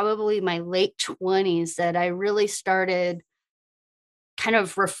hit probably my late 20s that I really started kind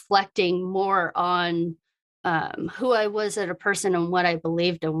of reflecting more on who I was as a person and what I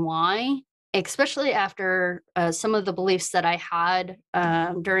believed and why. Especially after some of the beliefs that I had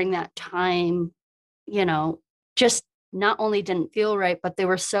during that time, just not only didn't feel right, but they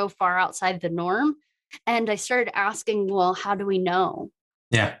were so far outside the norm. And I started asking, well, how do we know?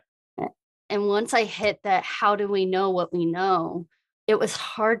 Yeah. And once I hit that, how do we know what we know? It was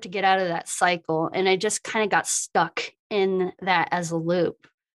hard to get out of that cycle. And I just kind of got stuck in that as a loop.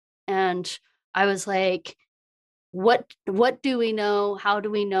 And I was like, what do we know? How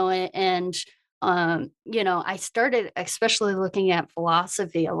do we know it? And I started especially looking at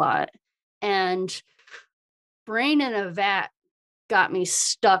philosophy a lot, and Brain in a Vat got me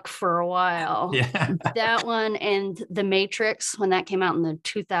stuck for a while. Yeah. That one and The Matrix, when that came out in the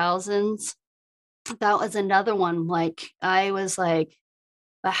 2000s, that was another one. Like, I was like,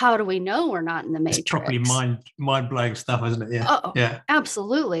 but how do we know we're not in the Matrix? It's properly mind-blowing stuff, isn't it? Yeah. Oh, yeah.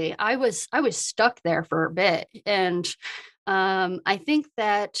 Absolutely. I was stuck there for a bit. And I think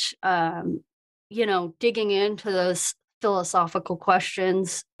that, digging into those philosophical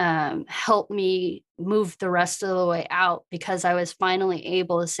questions helped me move the rest of the way out, because I was finally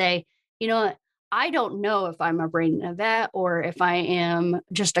able to say, you know what? I don't know if I'm a brain in a vat or if I am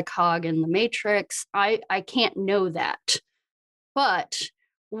just a cog in the matrix. I can't know that. But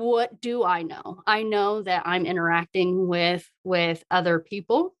what do I know? I know that I'm interacting with other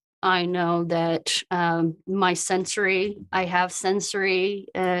people. I know that I have sensory,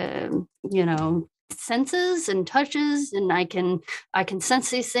 senses and touches, and I can sense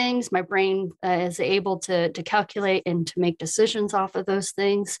these things. My brain is able to calculate and to make decisions off of those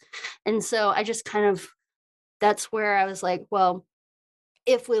things. And so I just that's where I was like, well,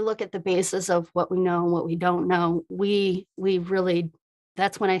 if we look at the basis of what we know and what we don't know, we really,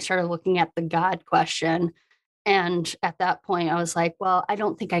 that's when I started looking at the God question. And at that point, I was like, well, I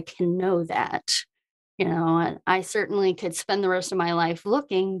don't think I can know that. I certainly could spend the rest of my life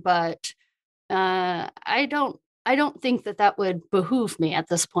looking, but I don't think that would behoove me at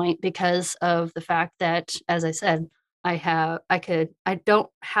this point, because of the fact that, as I said, I don't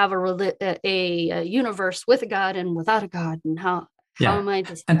have a universe with a God and without a God, and how am I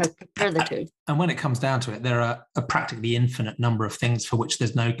to compare the two? And when it comes down to it, there are a practically infinite number of things for which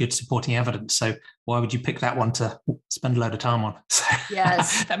there's no good supporting evidence. So why would you pick that one to spend a load of time on? So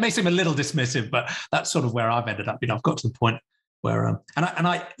yes. That may seem a little dismissive, but that's sort of where I've ended up. I've got to the point where,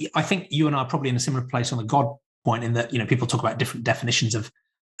 I think you and I are probably in a similar place on the God point, in that, people talk about different definitions of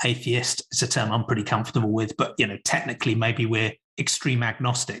atheist. It's a term I'm pretty comfortable with, but, technically maybe we're extreme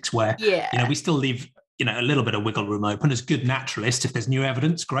agnostics where, Yeah. we still leave, a little bit of wiggle room open. As good naturalist, if there's new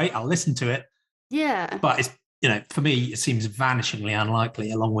evidence, great, I'll listen to it. Yeah. But it's, for me, it seems vanishingly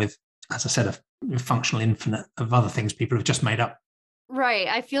unlikely, along with, as I said, a functional infinite of other things people have just made up. Right.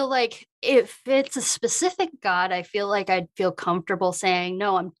 I feel like if it's a specific God, I feel like I'd feel comfortable saying,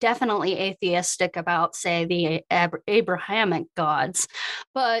 no, I'm definitely atheistic about, say, the Abrahamic gods.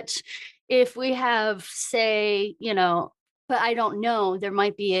 But if we have, say, but I don't know, there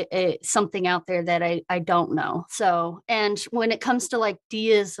might be something out there that I don't know. So, and when it comes to like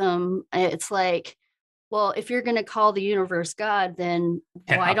deism, it's like, well, if you're going to call the universe God, then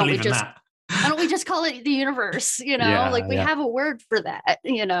Yeah, why I don't we believe in just that. why don't we just call it the universe? Like we Yeah. have a word for that,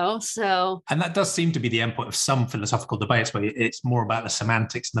 so And that does seem to be the endpoint of some philosophical debates where it's more about the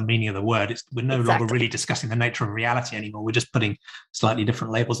semantics and the meaning of the word. We're no longer exactly. really discussing the nature of reality anymore. We're just putting slightly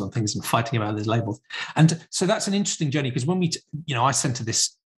different labels on things and fighting about those labels. And so that's an interesting journey because when I centered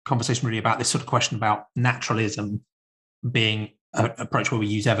this conversation really about this sort of question about naturalism being an approach where we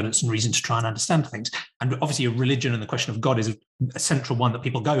use evidence and reason to try and understand things. And obviously, a religion and the question of God is a central one that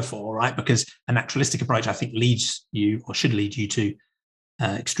people go for, right? Because a naturalistic approach, I think, leads you or should lead you to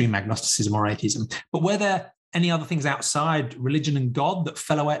extreme agnosticism or atheism. But were there any other things outside religion and God that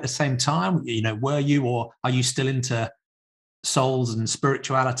fell away at the same time? Were you or are you still into souls and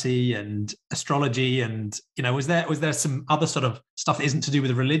spirituality and astrology? And was there some other sort of stuff that isn't to do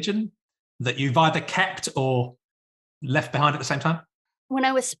with religion that you've either kept or left behind at the same time? When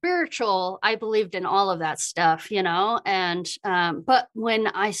I was spiritual, I believed in all of that stuff, and but when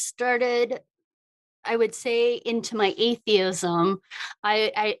I started, I would say, into my atheism,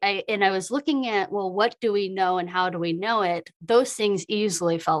 I was looking at, well, what do we know and how do we know it? Those things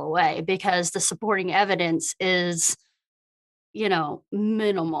easily fell away because the supporting evidence is,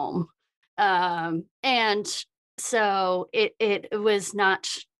 minimum. And so it was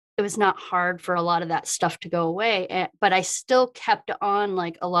not hard for a lot of that stuff to go away, but I still kept on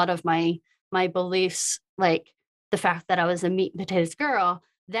like a lot of my beliefs, like the fact that I was a meat and potatoes girl.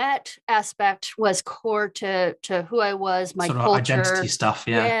 That aspect was core to who I was, my Sort of culture. identity stuff,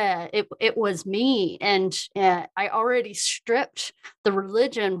 yeah. Yeah, it was me, and I already stripped the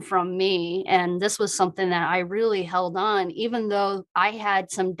religion from me, and this was something that I really held on, even though I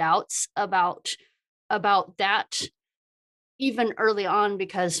had some doubts about that even early on,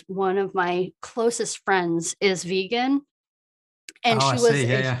 because one of my closest friends is vegan, and Oh, I see.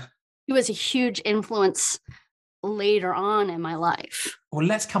 Yeah, yeah. she was a huge influence later on in my life. Well,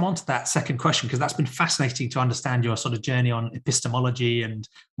 let's come on to that second question because that's been fascinating to understand your sort of journey on epistemology and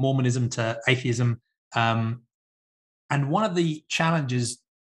Mormonism to atheism. And one of the challenges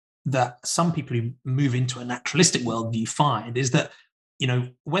that some people who move into a naturalistic worldview find is that,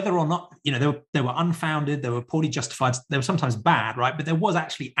 whether or not, they were unfounded, they were poorly justified, they were sometimes bad, right? But there was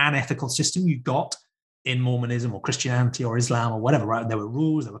actually an ethical system you got in Mormonism or Christianity or Islam or whatever, right? There were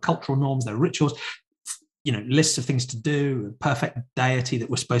rules, there were cultural norms, there were rituals, lists of things to do, a perfect deity that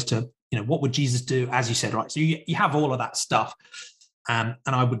we're supposed to, what would Jesus do, as you said, right? So you have all of that stuff. And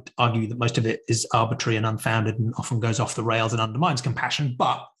I would argue that most of it is arbitrary and unfounded and often goes off the rails and undermines compassion.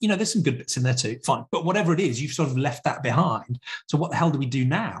 But, there's some good bits in there too. Fine. But whatever it is, you've sort of left that behind. So what the hell do we do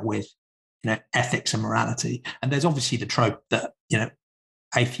now with, ethics and morality? And there's obviously the trope that,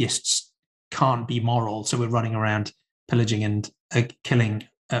 atheists can't be moral. So we're running around pillaging and killing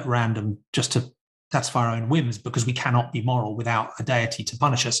at random just to satisfy our own whims because we cannot be moral without a deity to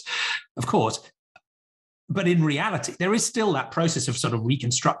punish us. Of course, but in reality, there is still that process of sort of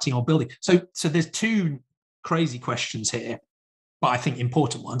reconstructing or building. So there's two crazy questions here, but I think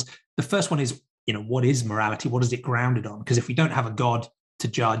important ones. The first one is, what is morality? What is it grounded on? Because if we don't have a God to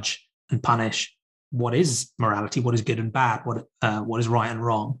judge and punish, what is morality? What is good and bad? What is right and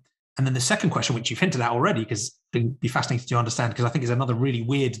wrong? And then the second question, which you've hinted at already, because it'd be fascinating to understand, because I think is another really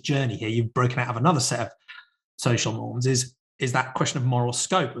weird journey here. You've broken out of another set of social norms, is that question of moral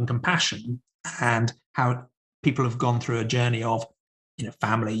scope and compassion, and how people have gone through a journey of,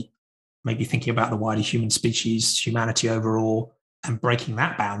 family, maybe thinking about the wider human species, humanity overall, and breaking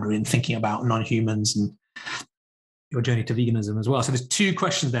that boundary and thinking about non-humans, and your journey to veganism as well. So there's two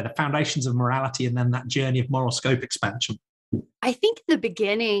questions there, the foundations of morality and then that journey of moral scope expansion. I think in the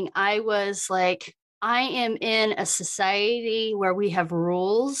beginning, I was like, I am in a society where we have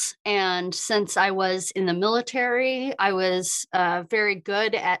rules. And since I was in the military, I was very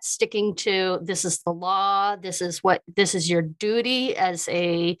good at sticking to, this is the law. This is your duty as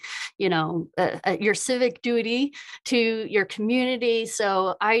your civic duty to your community.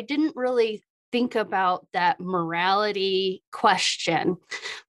 So I didn't really think about that morality question.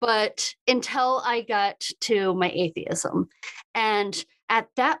 but until I got to my atheism. And at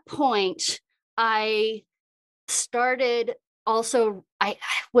that point, I started also, I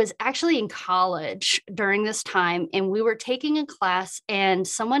was actually in college during this time, and we were taking a class, and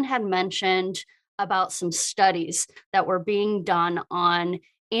someone had mentioned about some studies that were being done on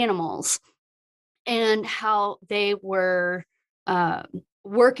animals and how they were um,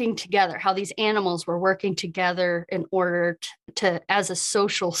 working together, how these animals were working together in order as a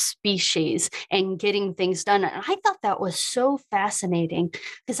social species and getting things done. And I thought that was so fascinating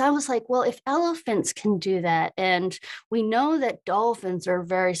because I was like, well, if elephants can do that, and we know that dolphins are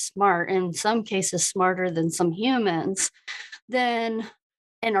very smart, in some cases smarter than some humans, then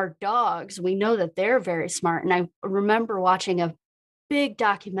and our dogs, we know that they're very smart. And I remember watching a big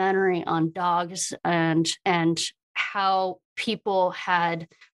documentary on dogs and how people had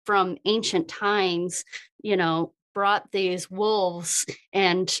from ancient times, brought these wolves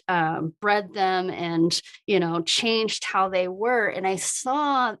and bred them and changed how they were. And I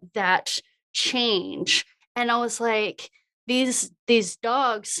saw that change, and I was like, these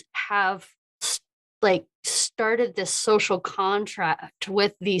dogs have like started this social contract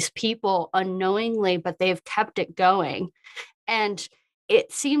with these people unknowingly, but they've kept it going. And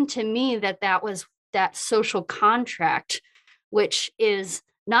it seemed to me that that was that social contract, which is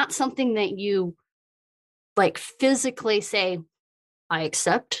not something that you like physically say, I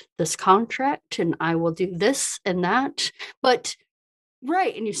accept this contract and I will do this and that. But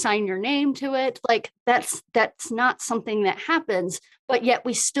right, and you sign your name to it. Like that's not something that happens, but yet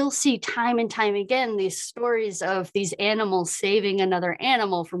we still see time and time again these stories of these animals saving another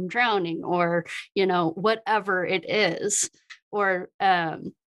animal from drowning or, whatever it is. Or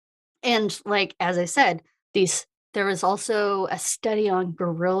and like as I said, these there was also a study on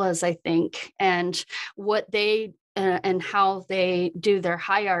gorillas, I think, and what they and how they do their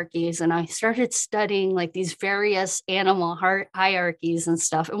hierarchies. And I started studying like these various animal hierarchies and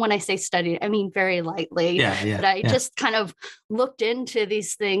stuff. And when I say study, I mean very lightly. Yeah, yeah, But I yeah. just kind of looked into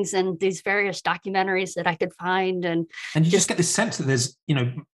these things and these various documentaries that I could find, and You just get this sense that there's,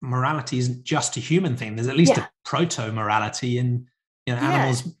 morality isn't just a human thing. There's at least yeah, a proto morality in, yeah.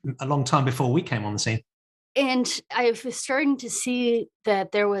 animals a long time before we came on the scene. And I was starting to see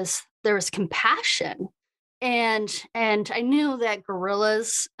that there was compassion, and I knew that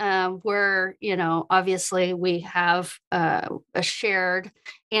gorillas were, obviously we have a shared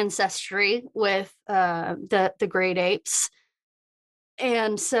ancestry with the great apes.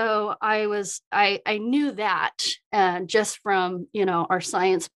 And so I knew that just from our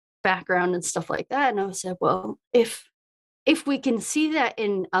science background and stuff like that. And I said, well, if we can see that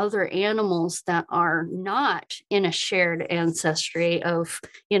in other animals that are not in a shared ancestry of,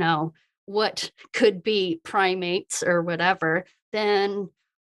 what could be primates or whatever, then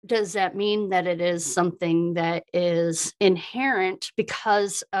does that mean that it is something that is inherent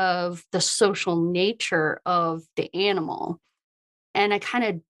because of the social nature of the animal? And I kind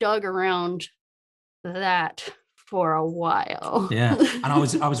of dug around that for a while. Yeah, and I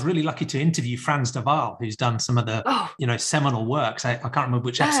was really lucky to interview Frans de Waal, who's done some of the Oh, seminal works. I can't remember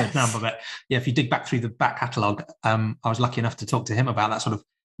which episode number, yes. but yeah, if you dig back through the back catalogue, I was lucky enough to talk to him about that sort of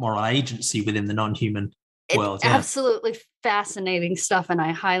moral agency within the non-human It's world. Yeah, absolutely fascinating stuff, and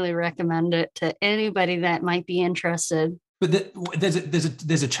I highly recommend it to anybody that might be interested. but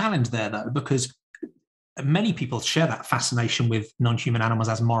there's a challenge there though, because many people share that fascination with non-human animals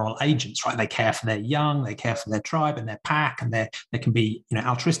as moral agents, right? They care for their young, they care for their tribe and their pack, and there can be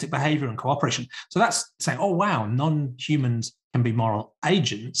altruistic behavior and cooperation. So that's saying, oh wow, non-humans can be moral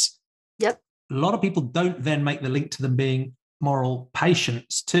agents. Yep. A lot of people don't then make the link to them being moral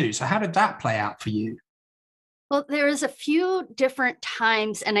patients too. So how did that play out for you? Well, there is a few different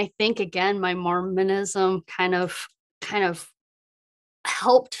times, and I think again, my Mormonism kind of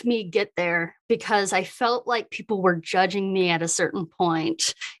helped me get there because I felt like people were judging me at a certain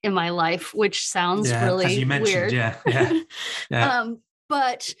point in my life, which sounds Yeah, as you really mentioned, weird. yeah.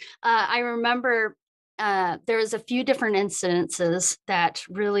 But I remember there was a few different incidences that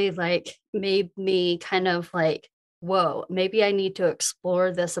really like made me kind of like, whoa, maybe I need to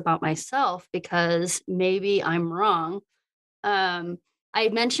explore this about myself because maybe I'm wrong. um, I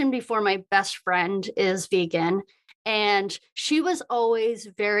mentioned before my best friend is vegan, and she's always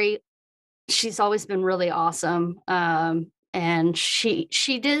been really awesome. And she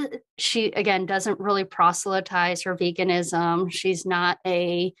again doesn't really proselytize her veganism. She's not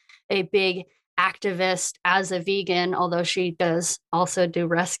a big activist as a vegan, although she does also do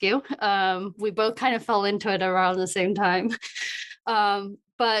rescue. We both kind of fell into it around the same time.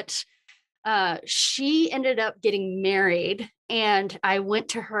 But She ended up getting married, and I went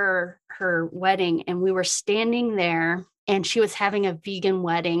to her wedding, and we were standing there, and she was having a vegan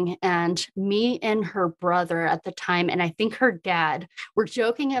wedding, and me and her brother at the time, and I think her dad, were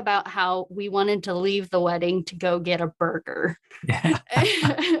joking about how we wanted to leave the wedding to go get a burger. Yeah.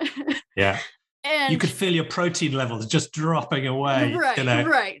 Yeah. You And could feel your protein levels just dropping away. right, You know?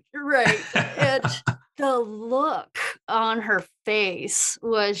 right. And the look on her face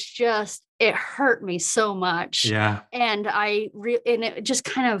was just, it hurt me so much. Yeah. And and it just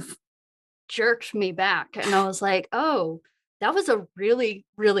kind of jerked me back. And I was like, oh, that was a really,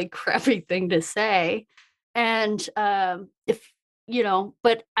 really crappy thing to say. And if,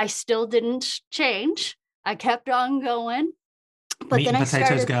 but I still didn't change. I kept on going. But Meat then and I potatoes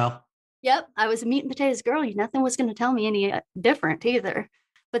started, girl. yep, I was a meat and potatoes girl. Nothing was going to tell me any different either.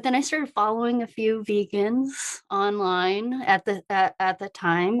 But then I started following a few vegans online at the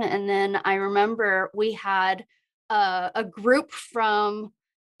time, and then I remember we had a group from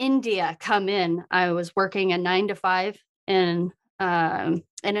India come in. I was working a 9 to 5 in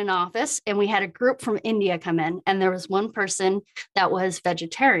an office, and we had a group from India come in, and there was one person that was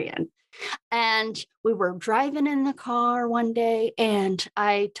vegetarian. And we were driving in the car one day, and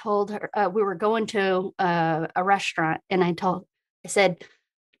I told her we were going to a restaurant, and I said,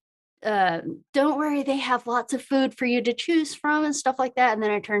 don't worry, they have lots of food for you to choose from and stuff like that. And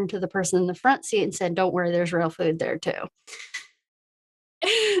then I turned to the person in the front seat and said, don't worry, there's real food there too.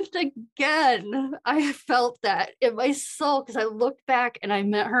 And again, I felt that in my soul because I looked back and I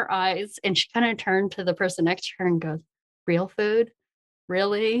met her eyes, and she kind of turned to the person next to her and goes, real food?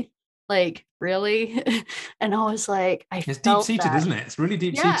 Really? Like, really? And I was like, I It's felt deep-seated, that. isn't it? It's really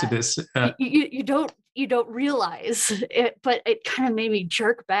deep-seated. Yeah. This You don't realize it, but it kind of made me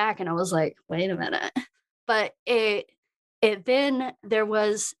jerk back, and I was like, wait a minute. But it then there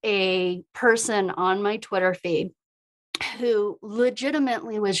was a person on my Twitter feed who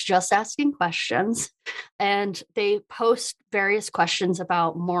legitimately was just asking questions, and they post various questions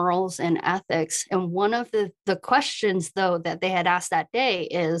about morals and ethics. And one of the questions though that they had asked that day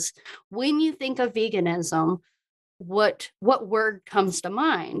is, when you think of veganism, what word comes to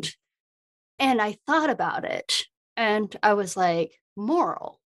mind? And I thought about it, and I was like,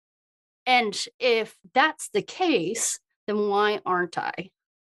 moral. And if that's the case, then why aren't I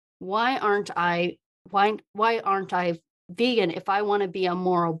why aren't I vegan? If I want to be a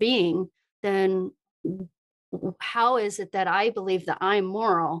moral being, then how is it that I believe that I'm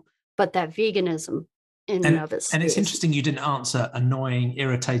moral, but that veganism in and and of its and it's is interesting you didn't answer annoying,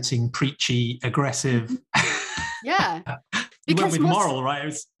 irritating, preachy, aggressive. yeah, You went because with moral,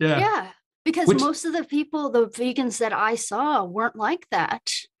 right? Yeah. yeah, because Which most of the people, the vegans that I saw weren't like that.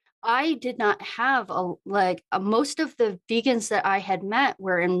 I did not have most of the vegans that I had met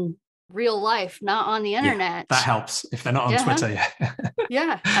were in real life, not on the yeah, internet. that helps if they're not on Yeah. Twitter. Yeah.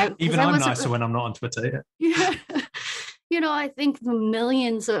 Yeah. Even I I'm wasn't nicer when I'm not on Twitter. yeah. I think the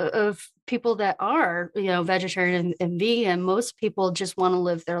millions of people that are, vegetarian and vegan, most people just want to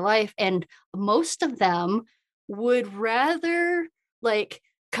live their life. And most of them would rather like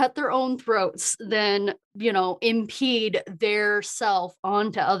cut their own throats than, impede their self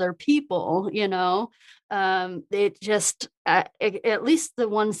onto other people. It just, at least the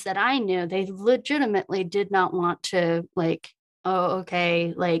ones that I knew, they legitimately did not want to oh,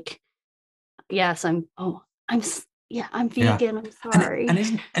 okay, yes, yeah, I'm Yeah. vegan. I'm And it, sorry.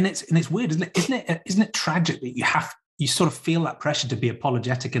 and it's weird, isn't it? Isn't it tragic that you sort of feel that pressure to be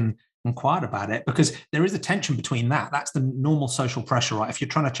apologetic and quiet about it, because there is a tension between that. That's the normal social pressure, right? If you're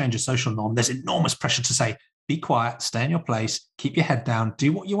trying to change a social norm, there's enormous pressure to say, be quiet, stay in your place, keep your head down,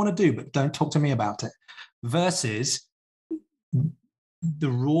 do what you want to do, but don't talk to me about it. Versus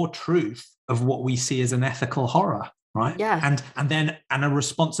the raw truth of what we see as an ethical horror, right? Yeah. And a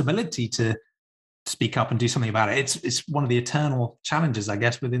responsibility to speak up and do something about it. It's one of the eternal challenges, I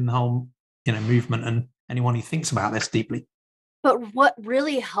guess, within the whole movement, and anyone who thinks about this deeply. But what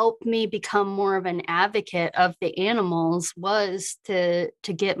really helped me become more of an advocate of the animals was to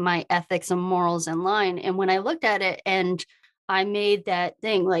get my ethics and morals in line. And when I looked at it and I made that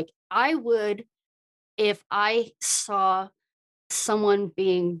thing, like I would, if I saw someone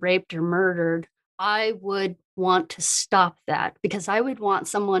being raped or murdered, I would want to stop that, because I would want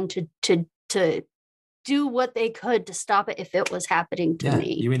someone to do what they could to stop it if it was happening to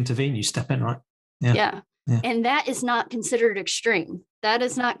me. You intervene, you step in, right? Yeah. And that is not considered extreme. That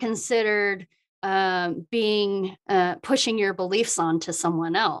is not considered being pushing your beliefs onto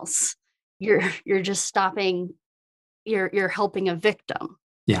someone else. You're just stopping. You're helping a victim.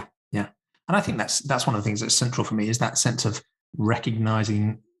 Yeah. And I think that's one of the things that's central for me, is that sense of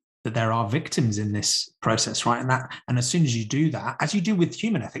recognizing that there are victims in this process, right? And as soon as you do that, as you do with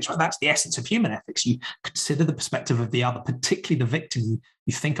human ethics, right, that's the essence of human ethics. You consider the perspective of the other, particularly the victim.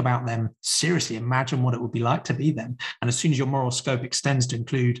 You think about them seriously, imagine what it would be like to be them. And as soon as your moral scope extends to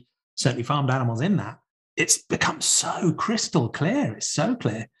include certainly farmed animals in that, it's become so crystal clear. It's so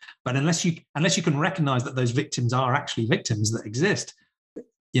clear. But unless you can recognize that those victims are actually victims that exist,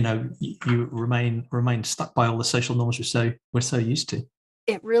 you remain stuck by all the social norms we're so used to.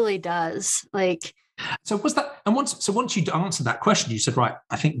 It really does. Like, so was that, and once you answered that question, you said, right,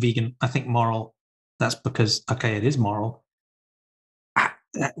 I think vegan, I think moral. That's because, okay, it is moral.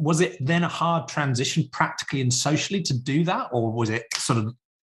 Was it then a hard transition practically and socially to do that, or was it sort of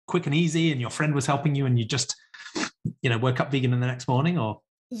quick and easy and your friend was helping you and you just, woke up vegan in the next morning? Or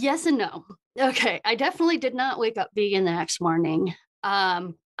yes and no. Okay, I definitely did not wake up vegan the next morning.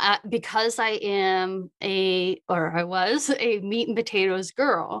 Because I was a meat and potatoes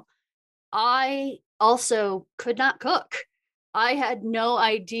girl, I also could not cook. I had no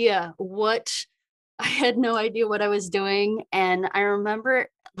idea what I was doing. And I remember,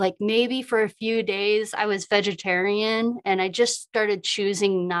 like, maybe for a few days I was vegetarian, and I just started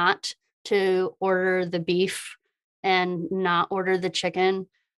choosing not to order the beef and not order the chicken.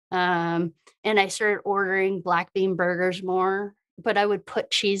 And I started ordering black bean burgers more, but I would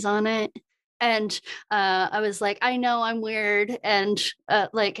put cheese on it. And I was like, I know I'm weird. And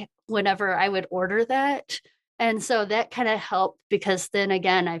like, whenever I would order that. And so that kind of helped, because then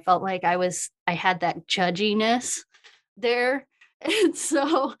again, I felt like I had that judginess there. And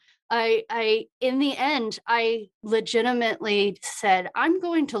so in the end, I legitimately said, I'm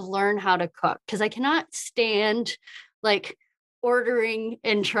going to learn how to cook, because I cannot stand like ordering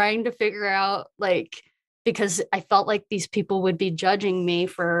and trying to figure out, like, because I felt like these people would be judging me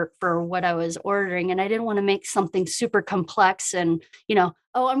for what I was ordering, and I didn't want to make something super complex and,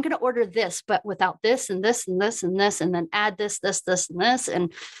 oh, I'm going to order this but without this and this and this and this, and then add this and this,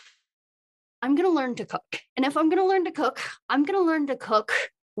 and I'm going to learn to cook. And if I'm going to learn to cook, I'm going to learn to cook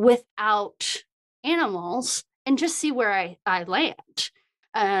without animals and just see where I land.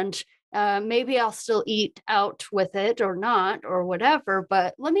 And maybe I'll still eat out with it or not or whatever,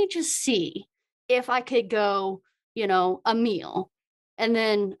 but let me just see if I could go, a meal. And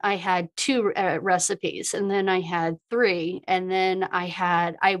then I had two recipes, and then I had three. And then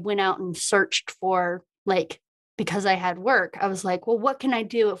I went out and searched for, like, because I had work, I was like, well, what can I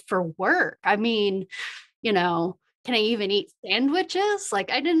do for work? I mean, can I even eat sandwiches?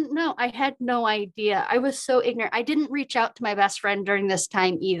 Like, I didn't know. I had no idea. I was so ignorant. I didn't reach out to my best friend during this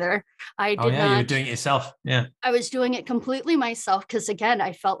time either. I did not. You were doing it yourself. Yeah. I was doing it completely myself, because again,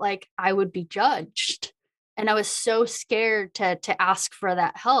 I felt like I would be judged. And I was so scared to ask for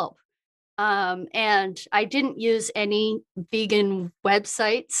that help. And I didn't use any vegan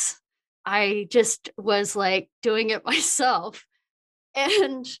websites. I just was like doing it myself.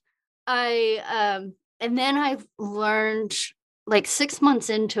 And and then I've learned, like 6 months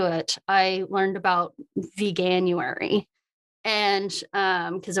into it, I learned about Veganuary. And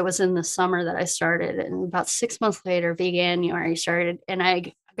because it was in the summer that I started, and about 6 months later, Veganuary started, and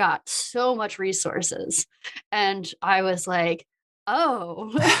I got so much resources. And I was like,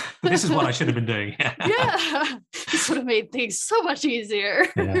 oh, this is what I should have been doing. Yeah, this would have made things so much easier.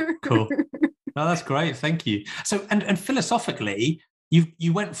 Yeah, cool. No, that's great. Thank you. So, and philosophically,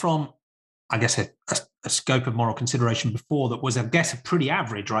 you went from, I guess, a scope of moral consideration before that was, I guess, a pretty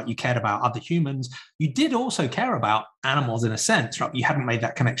average, right? You cared about other humans. You did also care about animals in a sense, right? You hadn't made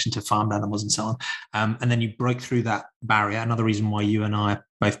that connection to farmed animals and so on. And then you broke through that barrier. Another reason why you and I are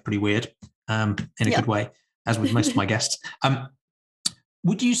both pretty weird, in a good way, as with most of my guests.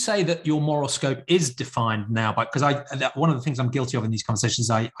 Would you say that your moral scope is defined now by, because one of the things I'm guilty of in these conversations,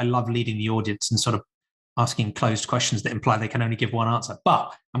 I love leading the audience and sort of asking closed questions that imply they can only give one answer,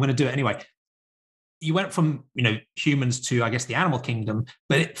 but I'm going to do it anyway. You went from, humans to, I guess, the animal kingdom,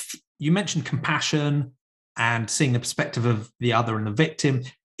 but you mentioned compassion and seeing the perspective of the other and the victim.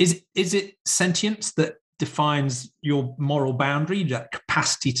 Is it sentience that defines your moral boundary, that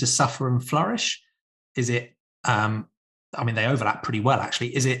capacity to suffer and flourish? Is it, they overlap pretty well,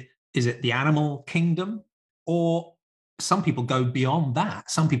 actually. Is it the animal kingdom? Or some people go beyond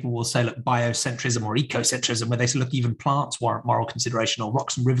that. Some people will say, look, biocentrism or ecocentrism, where they say, look, even plants warrant moral consideration, or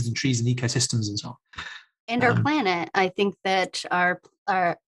rocks and rivers and trees and ecosystems and so on. And our planet, I think that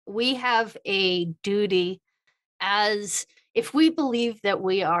we have a duty, as if we believe that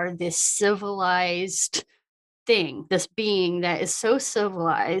we are this civilized thing, this being that is so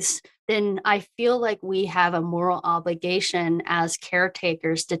civilized, then I feel like we have a moral obligation as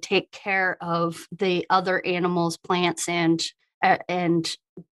caretakers to take care of the other animals, plants, and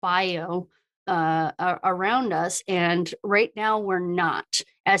bio around us. And right now, we're not.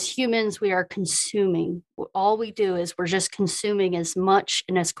 As humans, we are consuming. All we do is we're just consuming as much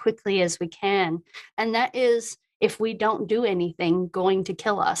and as quickly as we can. And that is, if we don't do anything, going to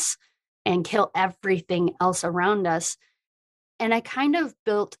kill us and kill everything else around us. And I kind of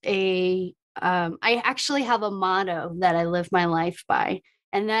built I actually have a motto that I live my life by,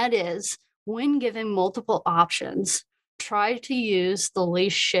 and that is, when given multiple options, try to use the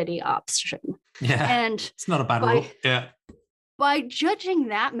least shitty option. Yeah. And it's not a bad rule. Yeah. By judging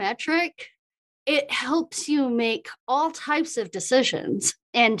that metric, it helps you make all types of decisions.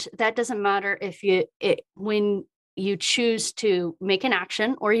 And that doesn't matter if when you choose to make an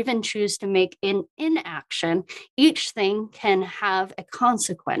action or even choose to make an inaction, each thing can have a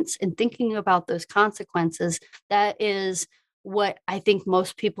consequence. And thinking about those consequences, that is what I think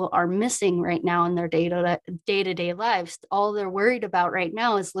most people are missing right now in their day-to-day lives. All they're worried about right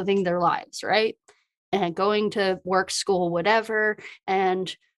now is living their lives, right? And going to work, school, whatever,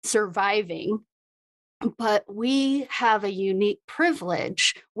 and surviving. But we have a unique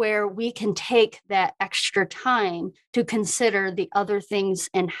privilege where we can take that extra time to consider the other things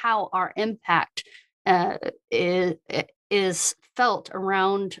and how our impact is felt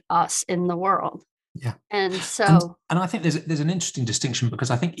around us in the world. Yeah. And so, and I think there's an interesting distinction,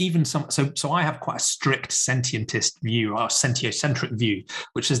 because I think even so I have quite a strict sentientist view, or sentiocentric view,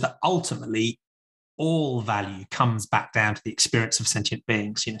 which is that ultimately all value comes back down to the experience of sentient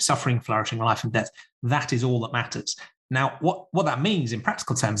beings, suffering, flourishing, life and death. That is all that matters. Now, what that means in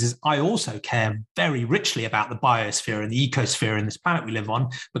practical terms is I also care very richly about the biosphere and the ecosphere in this planet we live on,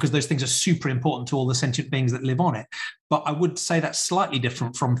 because those things are super important to all the sentient beings that live on it. But I would say that's slightly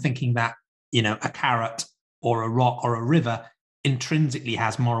different from thinking that, a carrot or a rock or a river intrinsically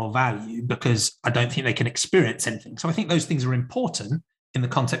has moral value, because I don't think they can experience anything. So I think those things are important in the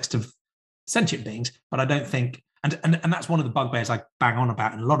context of sentient beings, but I don't think, and that's one of the bugbears I bang on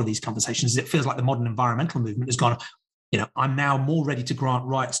about in a lot of these conversations, is it feels like the modern environmental movement has gone, I'm now more ready to grant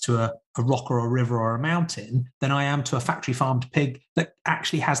rights to a rock or a river or a mountain than I am to a factory farmed pig that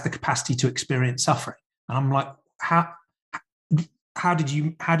actually has the capacity to experience suffering. And I'm like, how did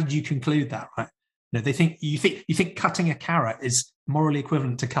you conclude that, right? They think you think cutting a carrot is morally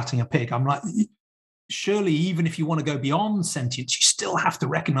equivalent to cutting a pig. I'm like, surely even if you want to go beyond sentience, you still have to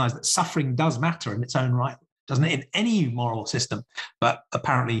recognize that suffering does matter in its own right, doesn't it, in any moral system? But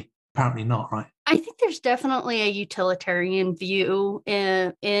apparently not, right? I think there's definitely a utilitarian view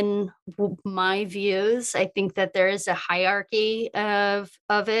in my views. I think that there is a hierarchy of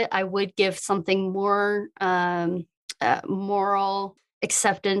it. I would give something more moral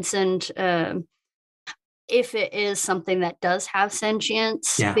acceptance, and if it is something that does have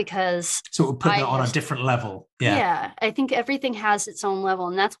sentience, because so we'll put that on a different level. Yeah, I think everything has its own level,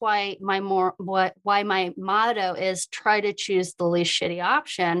 and that's why my motto is try to choose the least shitty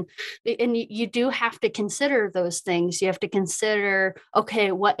option. And you do have to consider those things. You have to consider,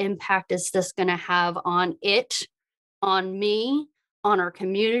 okay, what impact is this going to have on it, on me, on our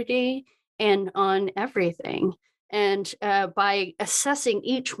community, and on everything. And by assessing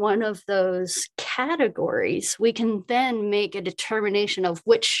each one of those categories, we can then make a determination of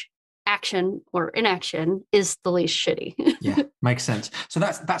which action or inaction is the least shitty. Yeah, makes sense. So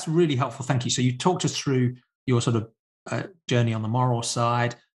that's really helpful. Thank you. So you talked us through your sort of journey on the moral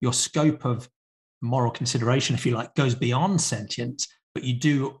side. Your scope of moral consideration, if you like, goes beyond sentience, but you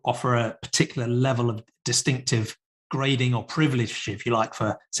do offer a particular level of distinctive grading or privilege, if you like,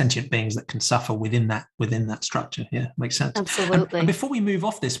 for sentient beings that can suffer within that structure. Yeah, makes sense. Absolutely. And before we move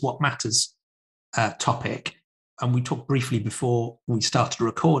off this what matters topic, and we talked briefly before we started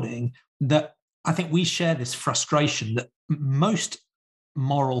recording, that I think we share this frustration that most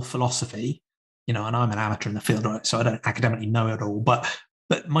moral philosophy, and I'm an amateur in the field, right, so I don't academically know it all, but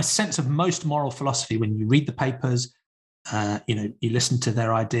my sense of most moral philosophy, when you read the papers, you listen to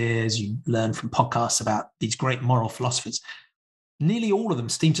their ideas, you learn from podcasts about these great moral philosophers, nearly all of them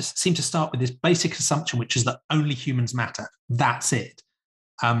seem to start with this basic assumption, which is that only humans matter. That's it.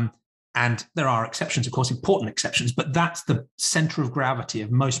 And there are exceptions, of course, important exceptions, but that's the center of gravity of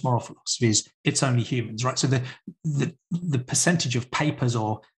most moral philosophies. It's only humans, right? So the percentage of papers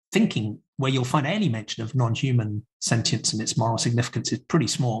or thinking where you'll find any mention of non-human sentience and its moral significance is pretty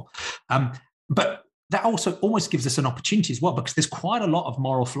small. But that also almost gives us an opportunity as well, because there's quite a lot of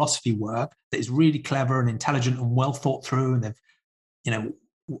moral philosophy work that is really clever and intelligent and well thought through, and they've,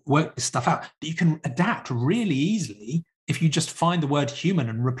 worked this stuff out that you can adapt really easily if you just find the word human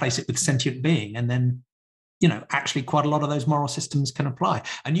and replace it with sentient being, and then, actually quite a lot of those moral systems can apply.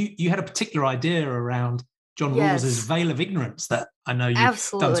 And you had a particular idea around John Rawls's Yes, Veil of Ignorance that I know you've done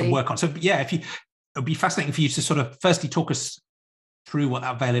some absolutely. work on. So yeah, if you, it'd be fascinating for you to sort of firstly talk us through what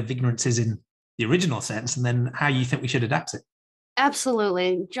that veil of ignorance is in the original sense, and then how you think we should adapt it.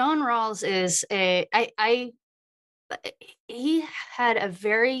 Absolutely. John Rawls is he had a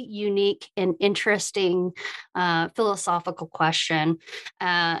very unique and interesting philosophical question.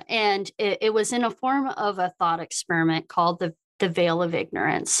 And it was in a form of a thought experiment called the Veil of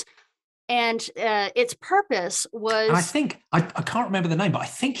Ignorance. And its purpose And I was think I can't remember the name, but I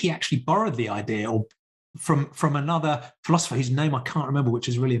think he actually borrowed the idea or from another philosopher whose name I can't remember, which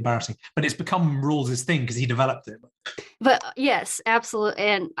is really embarrassing. But it's become Rawls's thing because he developed it. But yes, absolutely.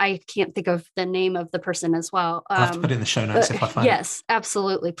 And I can't think of the name of the person as well. I'll have to put it in the show notes But if I find it. yes,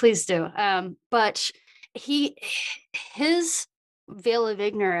 absolutely. Please do. But he, his veil of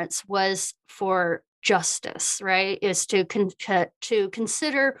ignorance was for justice, right? Is to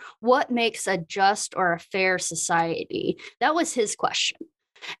consider what makes a just or a fair society. That was his question.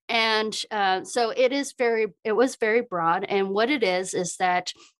 And so it was very broad. And what it is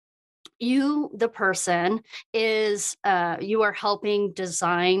that you the person is you are helping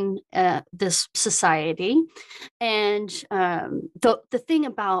design this society, and the thing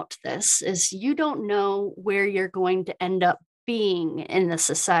about this is you don't know where you're going to end up being in the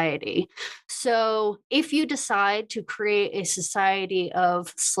society. So if you decide to create a society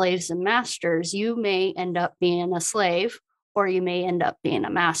of slaves and masters, you may end up being a slave, or you may end up being a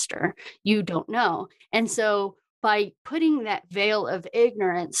master. You don't know. And so by putting that veil of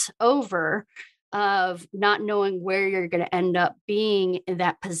ignorance over, of not knowing where you're going to end up being in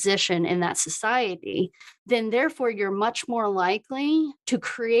that position in that society, then therefore you're much more likely to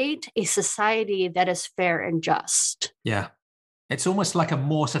create a society that is fair and just. Yeah. It's almost like a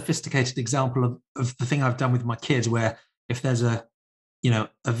more sophisticated example of the thing I've done with my kids, where if there's a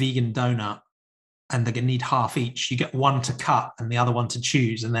vegan donut and they're going to need half each, you get one to cut and the other one to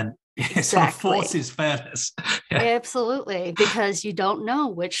choose. And then it sort of Exactly. forces fairness. Yeah. Absolutely, because you don't know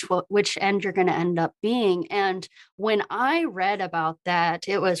which end you're going to end up being. And when I read about that,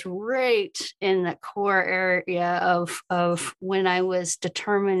 it was right in the core area of when I was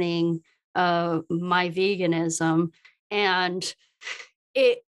determining my veganism. And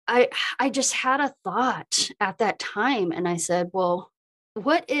it I just had a thought at that time, and I said, well,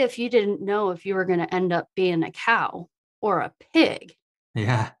 what if you didn't know if you were going to end up being a cow or a pig?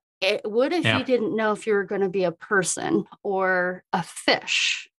 Yeah. What if you Yeah. didn't know if you were going to be a person or a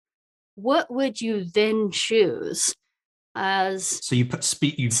fish? What would you then choose as So you put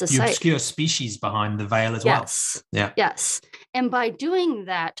you society? obscure species behind the veil as well. Yes. Yeah. Yes. And by doing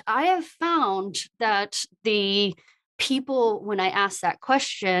that, I have found that the people, when I ask that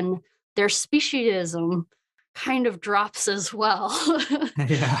question, their speciesism kind of drops as well.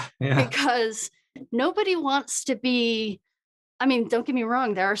 Yeah. Yeah. Because nobody wants to be, I mean, don't get me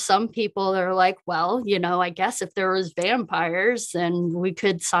wrong, there are some people that are like, well, I guess if there was vampires, then we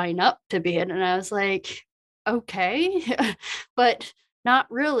could sign up to be it. And I was like, okay, but not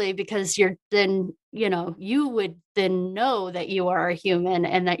really, because you're then, you would then know that you are a human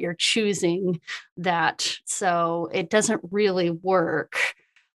and that you're choosing that. So it doesn't really work.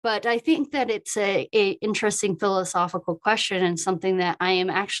 But I think that it's a interesting philosophical question, and something that I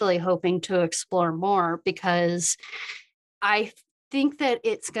am actually hoping to explore more, because I think that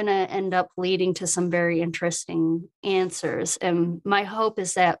it's going to end up leading to some very interesting answers. And my hope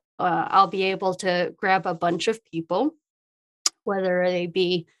is that I'll be able to grab a bunch of people, whether they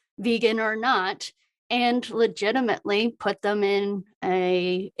be vegan or not, and legitimately put them in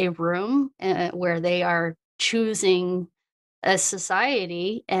a room where they are choosing a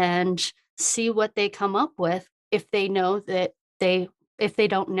society, and see what they come up with, if they know that if they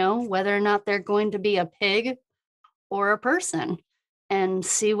don't know whether or not they're going to be a pig or a person, and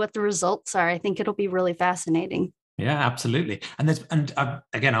see what the results are. I think it'll be really fascinating. Yeah, absolutely.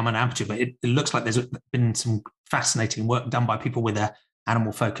 Again, I'm an amateur, but it looks like there's been some fascinating work done by people with a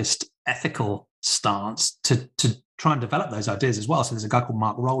animal focused ethical stance to try and develop those ideas as well. So there's a guy called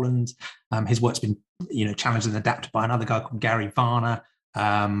Mark Rowland. His work's been challenged and adapted by another guy called Gary Varner.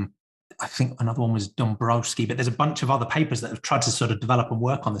 I think another one was Dombrowski, but there's a bunch of other papers that have tried to sort of develop and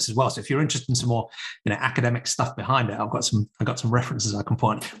work on this as well. So if you're interested in some more, academic stuff behind it, I've got some references I can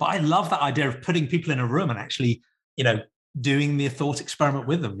point. But I love that idea of putting people in a room and actually, doing the thought experiment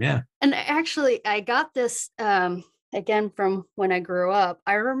with them. Yeah. And actually, I got this again from when I grew up.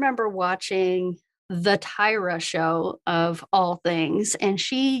 I remember watching the Tyra show, of all things, and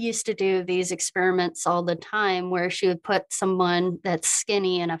she used to do these experiments all the time, where she would put someone that's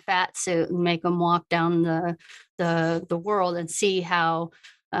skinny in a fat suit and make them walk down the world and see how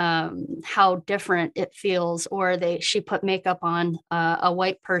how different it feels, or she put makeup on a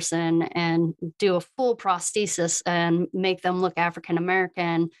white person and do a full prosthesis and make them look African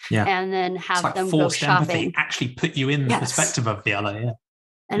American, and then have like them go shopping. Empathy, actually put you in the perspective of the other. Yeah.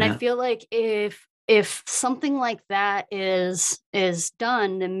 And I feel like if something like that is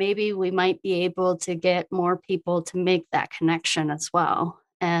done, then maybe we might be able to get more people to make that connection as well.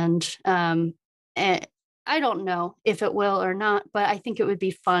 And I don't know if it will or not, but I think it would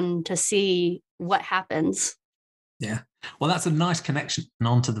be fun to see what happens. Yeah. Well, that's a nice connection. And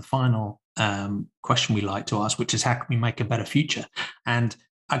on to the final question we like to ask, which is how can we make a better future? And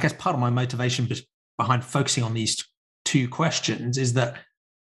I guess part of my motivation behind focusing on these two questions is that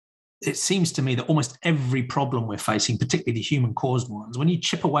it seems to me that almost every problem we're facing, particularly the human caused ones, when you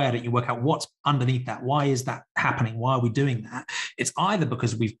chip away at it, you work out what's underneath that. Why is that happening? Why are we doing that? It's either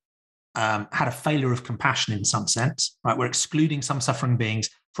because we've had a failure of compassion in some sense, right? We're excluding some suffering beings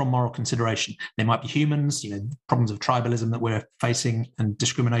from moral consideration. They might be humans, problems of tribalism that we're facing and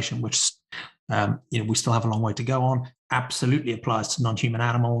discrimination, which, we still have a long way to go on, absolutely applies to non-human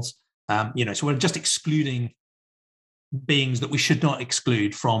animals. So we're just excluding beings that we should not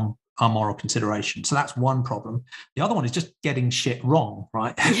exclude from our moral consideration. So that's one problem. The other one is just getting shit wrong,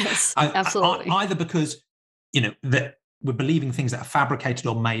 right? Yes, absolutely. Either because, that we're believing things that are fabricated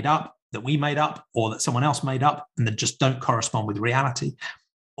or made up, that we made up, or that someone else made up, and that just don't correspond with reality,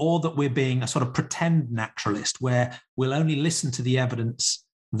 or that we're being a sort of pretend naturalist where we'll only listen to the evidence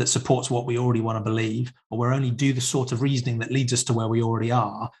that supports what we already want to believe, or we'll only do the sort of reasoning that leads us to where we already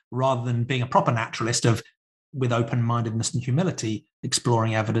are, rather than being a proper naturalist with open-mindedness and humility,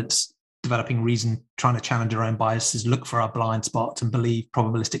 exploring evidence, developing reason, trying to challenge our own biases, look for our blind spots, and believe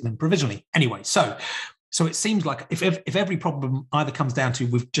probabilistically and provisionally. Anyway, so it seems like if every problem either comes down to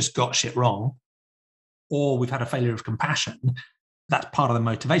we've just got shit wrong, or we've had a failure of compassion, that's part of the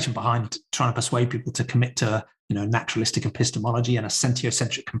motivation behind trying to persuade people to commit to naturalistic epistemology and a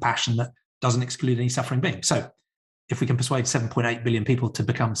sentiocentric compassion that doesn't exclude any suffering being. So if we can persuade 7.8 billion people to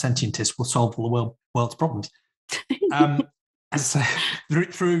become sentientists, we'll solve all the world's problems. And so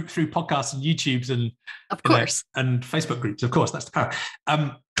through podcasts and YouTubes and of course and Facebook groups, of course, that's the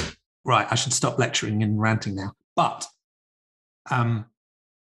power. Right, I should stop lecturing and ranting now. But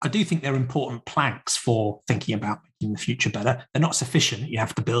I do think they're important planks for thinking about making the future better. They're not sufficient. You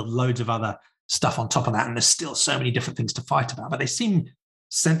have to build loads of other stuff on top of that, and there's still so many different things to fight about. But they seem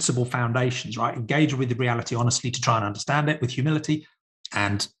sensible foundations, right? Engage with the reality honestly to try and understand it with humility,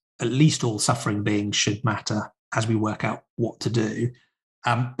 and at least all suffering beings should matter as we work out what to do.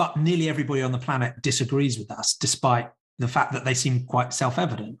 But nearly everybody on the planet disagrees with us, despite the fact that they seem quite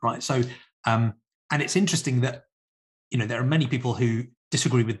self-evident, right? So, and it's interesting that, there are many people who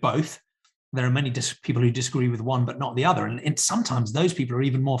disagree with both. There are many people who disagree with one but not the other. And sometimes those people are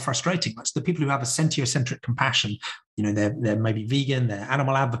even more frustrating. That's the people who have a sentiocentric compassion. They're maybe vegan, they're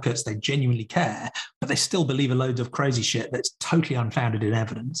animal advocates, they genuinely care, but they still believe a load of crazy shit that's totally unfounded in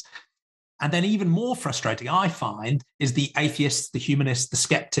evidence. And then even more frustrating, I find, is the atheists, the humanists, the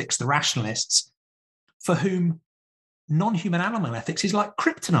skeptics, the rationalists, for whom non-human animal ethics is like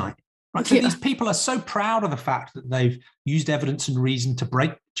kryptonite. Right? So these people are so proud of the fact that they've used evidence and reason to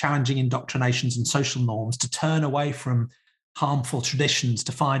break challenging indoctrinations and social norms, to turn away from harmful traditions,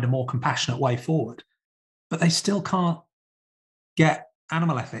 to find a more compassionate way forward. But they still can't get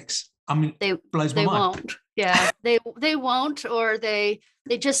animal ethics. I mean, it blows my mind. Won't. Yeah, they won't, or they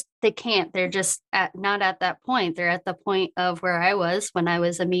can't. They're just not at that point. They're at the point of where I was when I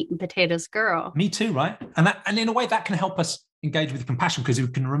was a meat and potatoes girl. Me too, right? And in a way that can help us engage with compassion, because we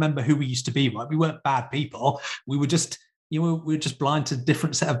can remember who we used to be, right? We weren't bad people. We were just, we were just blind to a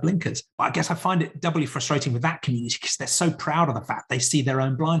different set of blinkers. But I guess I find it doubly frustrating with that community because they're so proud of the fact they see their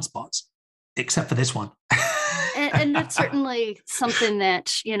own blind spots, except for this one. And that's certainly something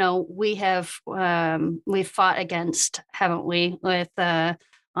that, we have, we've fought against, haven't we, with,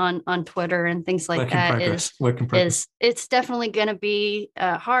 on Twitter and things like that. Work in progress. It's definitely going to be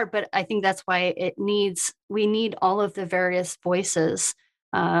hard, but I think that's why we need all of the various voices.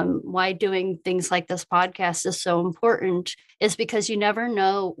 Why doing things like this podcast is so important is because you never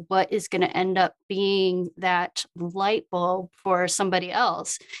know what is going to end up being that light bulb for somebody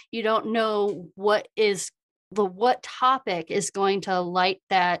else. You don't know what topic is going to light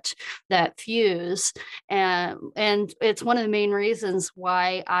that fuse, and it's one of the main reasons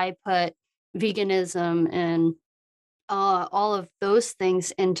why I put veganism and all of those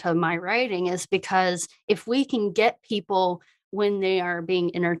things into my writing, is because if we can get people when they are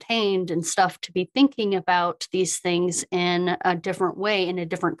being entertained and stuff, to be thinking about these things in a different way, in a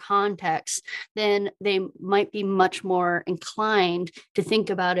different context, then they might be much more inclined to think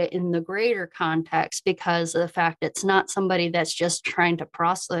about it in the greater context, because of the fact it's not somebody that's just trying to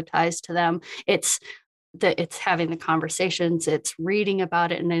proselytize to them. It's having the conversations, it's reading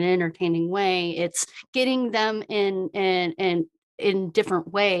about it in an entertaining way, it's getting them in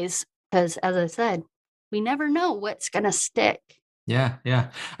different ways, because as I said, we never know what's going to stick. Yeah.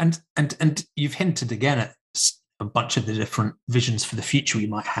 And you've hinted again at a bunch of the different visions for the future we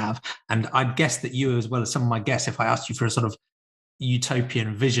might have. And I'd guess that you, as well as some of my guests, if I asked you for a sort of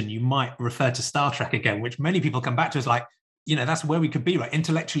utopian vision, you might refer to Star Trek again, which many people come back to as like, that's where we could be, right?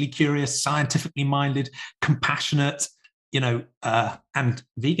 Intellectually curious, scientifically minded, compassionate, and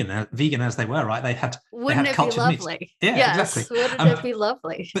vegan as they were, right? Wouldn't it be lovely? Yeah, yes, exactly. Wouldn't it be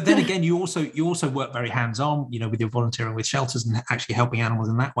lovely? But then again, you also work very hands-on, with your volunteering with shelters and actually helping animals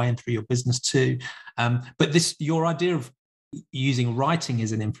in that way, and through your business too. But your idea of using writing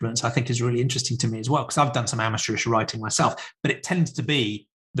as an influence, I think, is really interesting to me as well, because I've done some amateurish writing myself, but it tends to be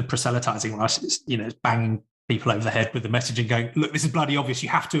the proselytizing, right? It's banging people over the head with the message and going, look, this is bloody obvious, you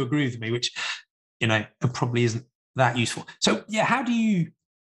have to agree with me, which it probably isn't that useful. So how do you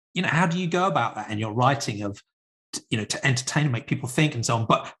go about that in your writing of to entertain and make people think and so on,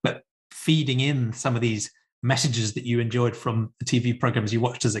 but feeding in some of these messages that you enjoyed from the TV programs you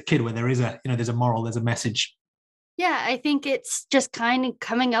watched as a kid, where there is there's a moral, there's a message? Yeah, I think it's just kind of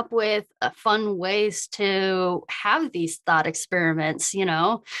coming up with fun ways to have these thought experiments.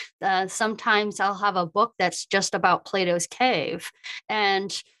 Sometimes I'll have a book that's just about Plato's cave,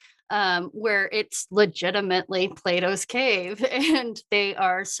 and where it's legitimately Plato's cave, and they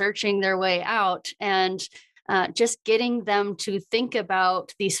are searching their way out, and just getting them to think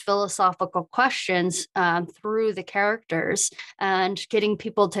about these philosophical questions through the characters, and getting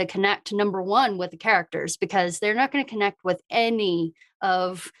people to connect, number one, with the characters, because they're not going to connect with any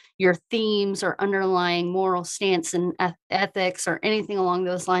of your themes or underlying moral stance and ethics or anything along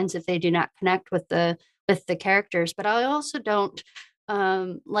those lines if they do not connect with the characters. But I also don't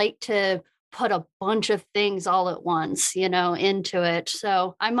like to put a bunch of things all at once, into it.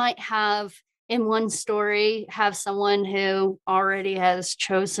 So I might have, in one story, have someone who already has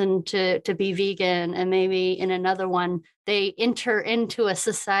chosen to be vegan, and maybe in another one they enter into a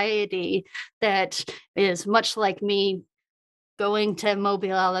society that is much like me, going to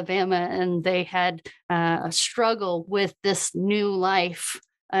Mobile, Alabama, and they had a struggle with this new life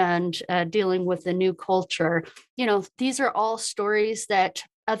and dealing with the new culture. These are all stories that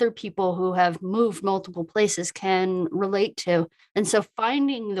other people who have moved multiple places can relate to. And so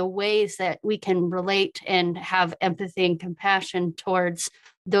finding the ways that we can relate and have empathy and compassion towards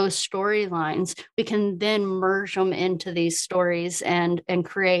those storylines, we can then merge them into these stories and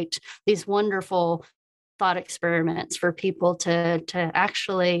create these wonderful thought experiments for people to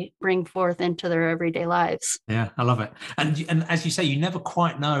actually bring forth into their everyday lives. Yeah, I love it. And as you say, you never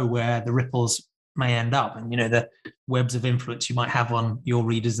quite know where the ripples may end up, and the webs of influence you might have on your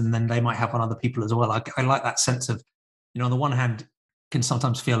readers, and then they might have on other people as well. I like that sense of, on the one hand, can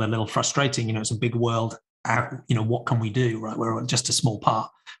sometimes feel a little frustrating. It's a big world out. What can we do, right? We're just a small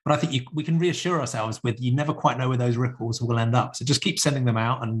part. But I think we can reassure ourselves with, you never quite know where those ripples will end up. So just keep sending them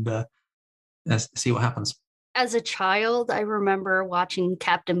out and see what happens. As a child, I remember watching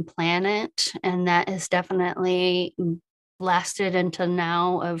Captain Planet, and that has definitely lasted until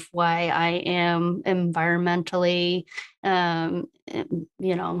now, of why I am environmentally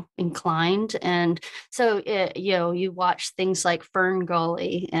inclined. And so you watch things like Fern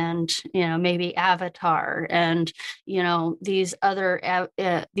Gully and maybe Avatar and these other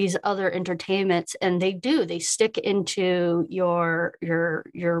entertainments, and they stick into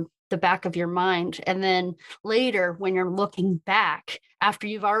the back of your mind. And then later, when you're looking back after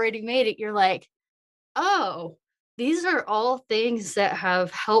you've already made it, you're like, oh, these are all things that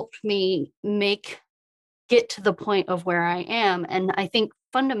have helped me get to the point of where I am. And I think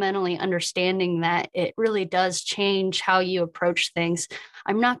fundamentally understanding that it really does change how you approach things.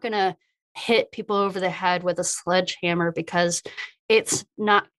 I'm not going to hit people over the head with a sledgehammer, because that's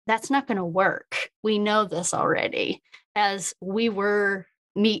not going to work. We know this already, as we were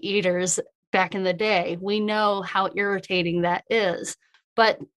meat eaters back in the day. We know how irritating that is,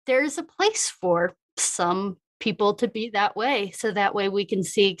 but there's a place for some people to be that way. So that way we can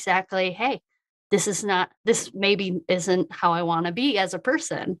see exactly, hey, this maybe isn't how I want to be as a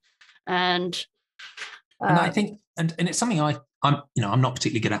person. And I think, and it's something I'm not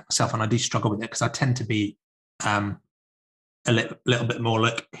particularly good at myself, and I do struggle with it, because I tend to be a little bit more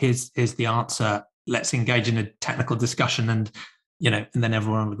like, here's the answer, let's engage in a technical discussion and and then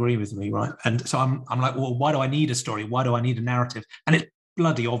everyone will agree with me, right? And so I'm like, well, why do I need a story? Why do I need a narrative? And it's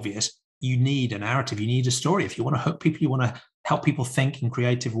bloody obvious. You need a narrative. You need a story. If you want to hook people, you want to help people think in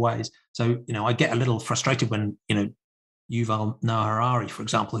creative ways. So, I get a little frustrated when, Yuval Noah Harari, for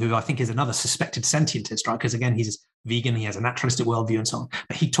example, who I think is another suspected sentientist, right? Because again, he's vegan, he has a naturalistic worldview and so on.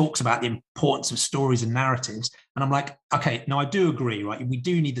 But he talks about the importance of stories and narratives. And I'm like, okay, no, I do agree, right? We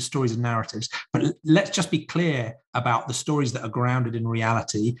do need the stories and narratives, but let's just be clear about the stories that are grounded in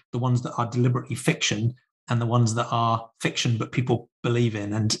reality, the ones that are deliberately fiction, and the ones that are fiction but people believe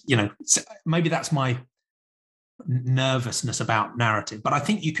in. And maybe that's my nervousness about narrative, but I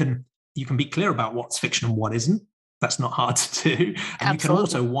think you can be clear about what's fiction and what isn't. That's not hard to do. And Absolutely. You can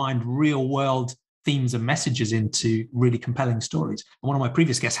also wind real world themes and messages into really compelling stories. And one of my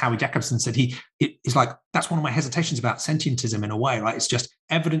previous guests, Howie Jacobson, said it's like, that's one of my hesitations about sentientism in a way, right? It's just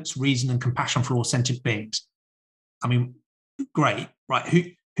evidence, reason, and compassion for all sentient beings. I mean, great, right?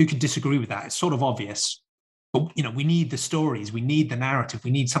 Who could disagree with that? It's sort of obvious. But, we need the stories, we need the narrative,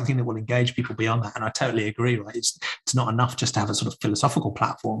 we need something that will engage people beyond that. And I totally agree, right? It's not enough just to have a sort of philosophical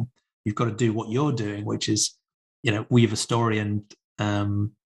platform. You've got to do what you're doing, which is, weave a story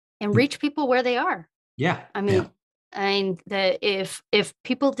and reach people where they are. Yeah. I mean, that if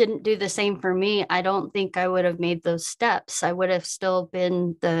people didn't do the same for me, I don't think I would have made those steps. I would have still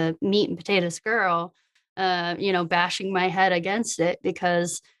been the meat and potatoes girl, bashing my head against it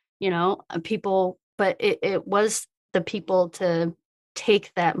because, people, but it was the people to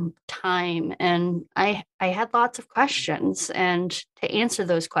take that time. And I had lots of questions, and to answer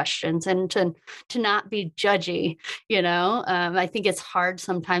those questions and to not be judgy, I think it's hard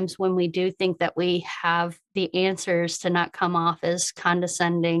sometimes when we do think that we have the answers to not come off as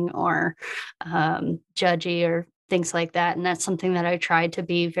condescending or judgy or things like that. And that's something that I tried to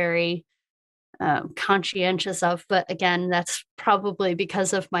be very conscientious of. But again, that's probably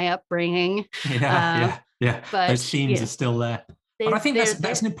because of my upbringing. Yeah. But those themes are still there. But I think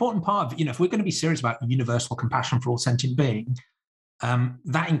that's an important part of, if we're going to be serious about universal compassion for all sentient beings,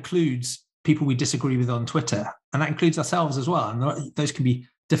 that includes people we disagree with on Twitter, and that includes ourselves as well. And those can be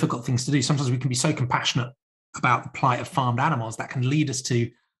difficult things to do. Sometimes we can be so compassionate about the plight of farmed animals that can lead us to,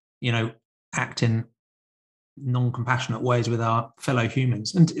 act in non-compassionate ways with our fellow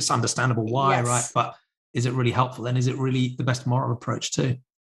humans. And it's understandable why, yes. Right? But is it really helpful? And is it really the best moral approach too?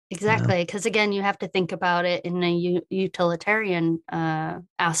 Exactly. Because again, you have to think about it in a utilitarian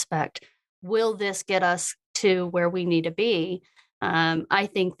aspect. Will this get us to where we need to be? I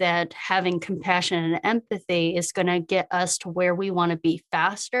think that having compassion and empathy is going to get us to where we want to be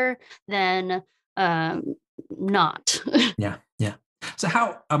faster than not. Yeah. So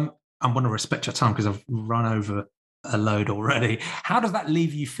how, I'm going to respect your time because I've run over a load already. How does that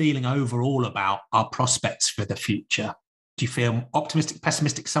leave you feeling overall about our prospects for the future? Do you feel optimistic,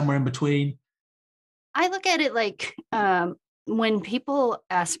 pessimistic, somewhere in between? I look at it like when people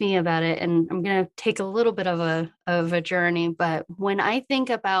ask me about it, and I'm going to take a little bit of a journey, but when I think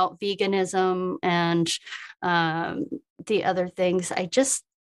about veganism and the other things, I just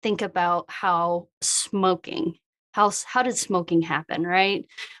think about how smoking. How did smoking happen, right?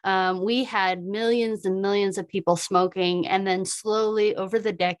 We had millions and millions of people smoking, and then slowly over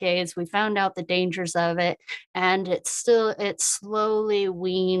the decades, we found out the dangers of it, and it slowly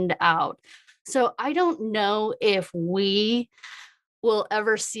weaned out. So I don't know if we will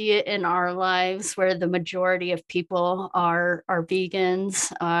ever see it in our lives where the majority of people are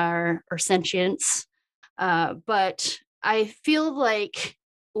vegans, are sentients, but I feel like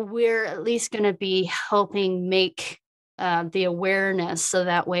we're at least going to be helping make the awareness, so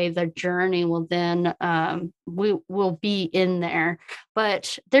that way the journey will then we will be in there.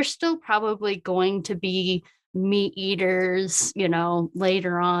 But there's still probably going to be meat eaters,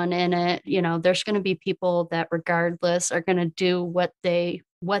 later on in it. There's going to be people that regardless are going to do what they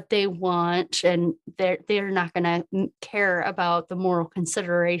want, and they're not going to care about the moral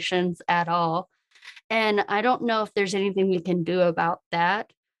considerations at all. And I don't know if there's anything we can do about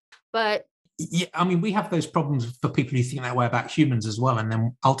that. But yeah, I mean, we have those problems for people who think that way about humans as well. And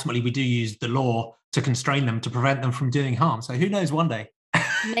then ultimately we do use the law to constrain them, to prevent them from doing harm. So who knows, one day.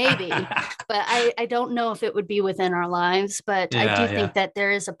 Maybe, but I don't know if it would be within our lives, but I do think that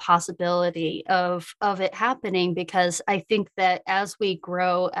there is a possibility of it happening, because I think that as we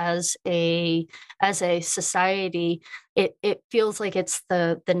grow as a society, it feels like it's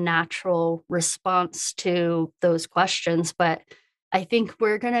the natural response to those questions. But I think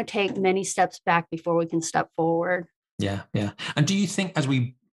we're going to take many steps back before we can step forward. Yeah. And do you think as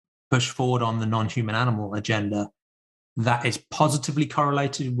we push forward on the non-human animal agenda, that is positively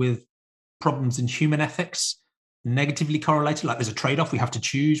correlated with problems in human ethics negatively correlated? Like there's a trade-off, we have to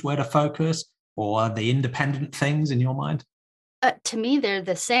choose where to focus, or are they independent things in your mind? To me, they're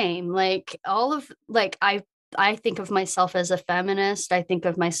the same. Like all of like I think of myself as a feminist. I think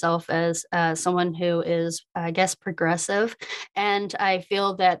of myself as someone who is, I guess, progressive. And I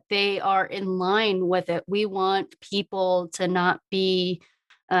feel that they are in line with it. We want people to not be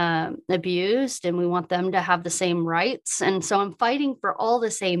abused, and we want them to have the same rights. And so I'm fighting for all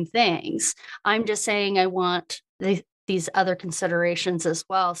the same things. I'm just saying I want these other considerations as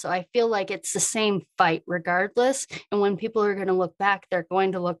well. So I feel like it's the same fight regardless. And when people are going to look back, they're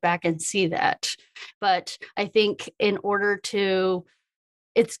going to look back and see that. But I think in order to,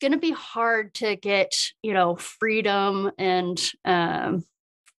 it's going to be hard to get, freedom and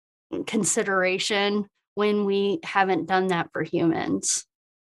consideration when we haven't done that for humans.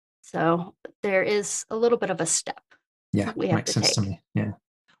 So there is a little bit of a step. Yeah, we have makes to sense take. to me. Yeah.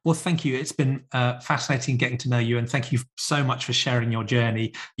 Well, thank you. It's been fascinating getting to know you, and thank you so much for sharing your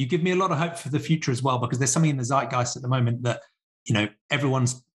journey. You give me a lot of hope for the future as well, because there's something in the zeitgeist at the moment that,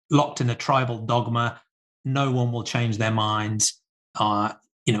 everyone's locked in a tribal dogma. No one will change their minds,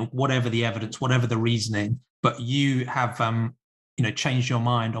 whatever the evidence, whatever the reasoning. But you have, changed your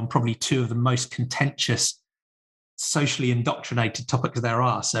mind on probably two of the most contentious, socially indoctrinated topics there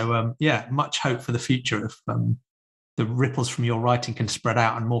are. So, much hope for the future of the ripples from your writing can spread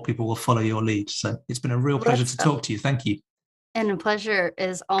out and more people will follow your lead. So it's been a real pleasure to talk to you. Thank you. And the pleasure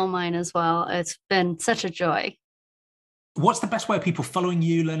is all mine as well. It's been such a joy. What's the best way of people following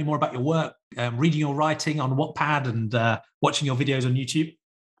you, learning more about your work, reading your writing on Wattpad, and watching your videos on YouTube?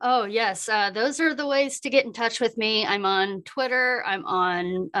 Oh, yes. Those are the ways to get in touch with me. I'm on Twitter. I'm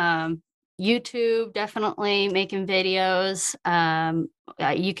on YouTube, definitely making videos.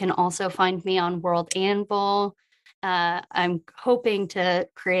 You can also find me on World Anvil. I'm hoping to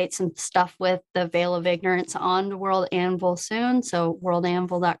create some stuff with the Veil of Ignorance on World Anvil soon, so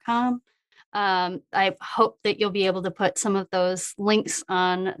worldanvil.com. I hope that you'll be able to put some of those links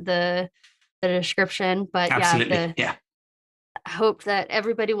on the description. But absolutely, yeah. I hope that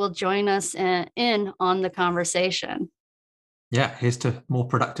everybody will join us in on the conversation. Yeah, here's to more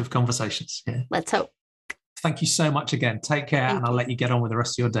productive conversations. Yeah. Let's hope. Thank you so much again. Take care, and I'll let you get on with the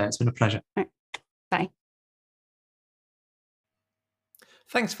rest of your day. It's been a pleasure. Bye.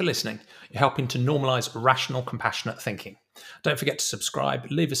 Thanks for listening. You're helping to normalize rational, compassionate thinking. Don't forget to subscribe,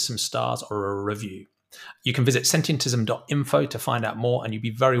 leave us some stars or a review. You can visit sentientism.info to find out more, and you'll be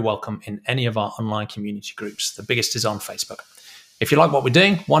very welcome in any of our online community groups. The biggest is on Facebook. If you like what we're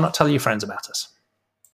doing, why not tell your friends about us?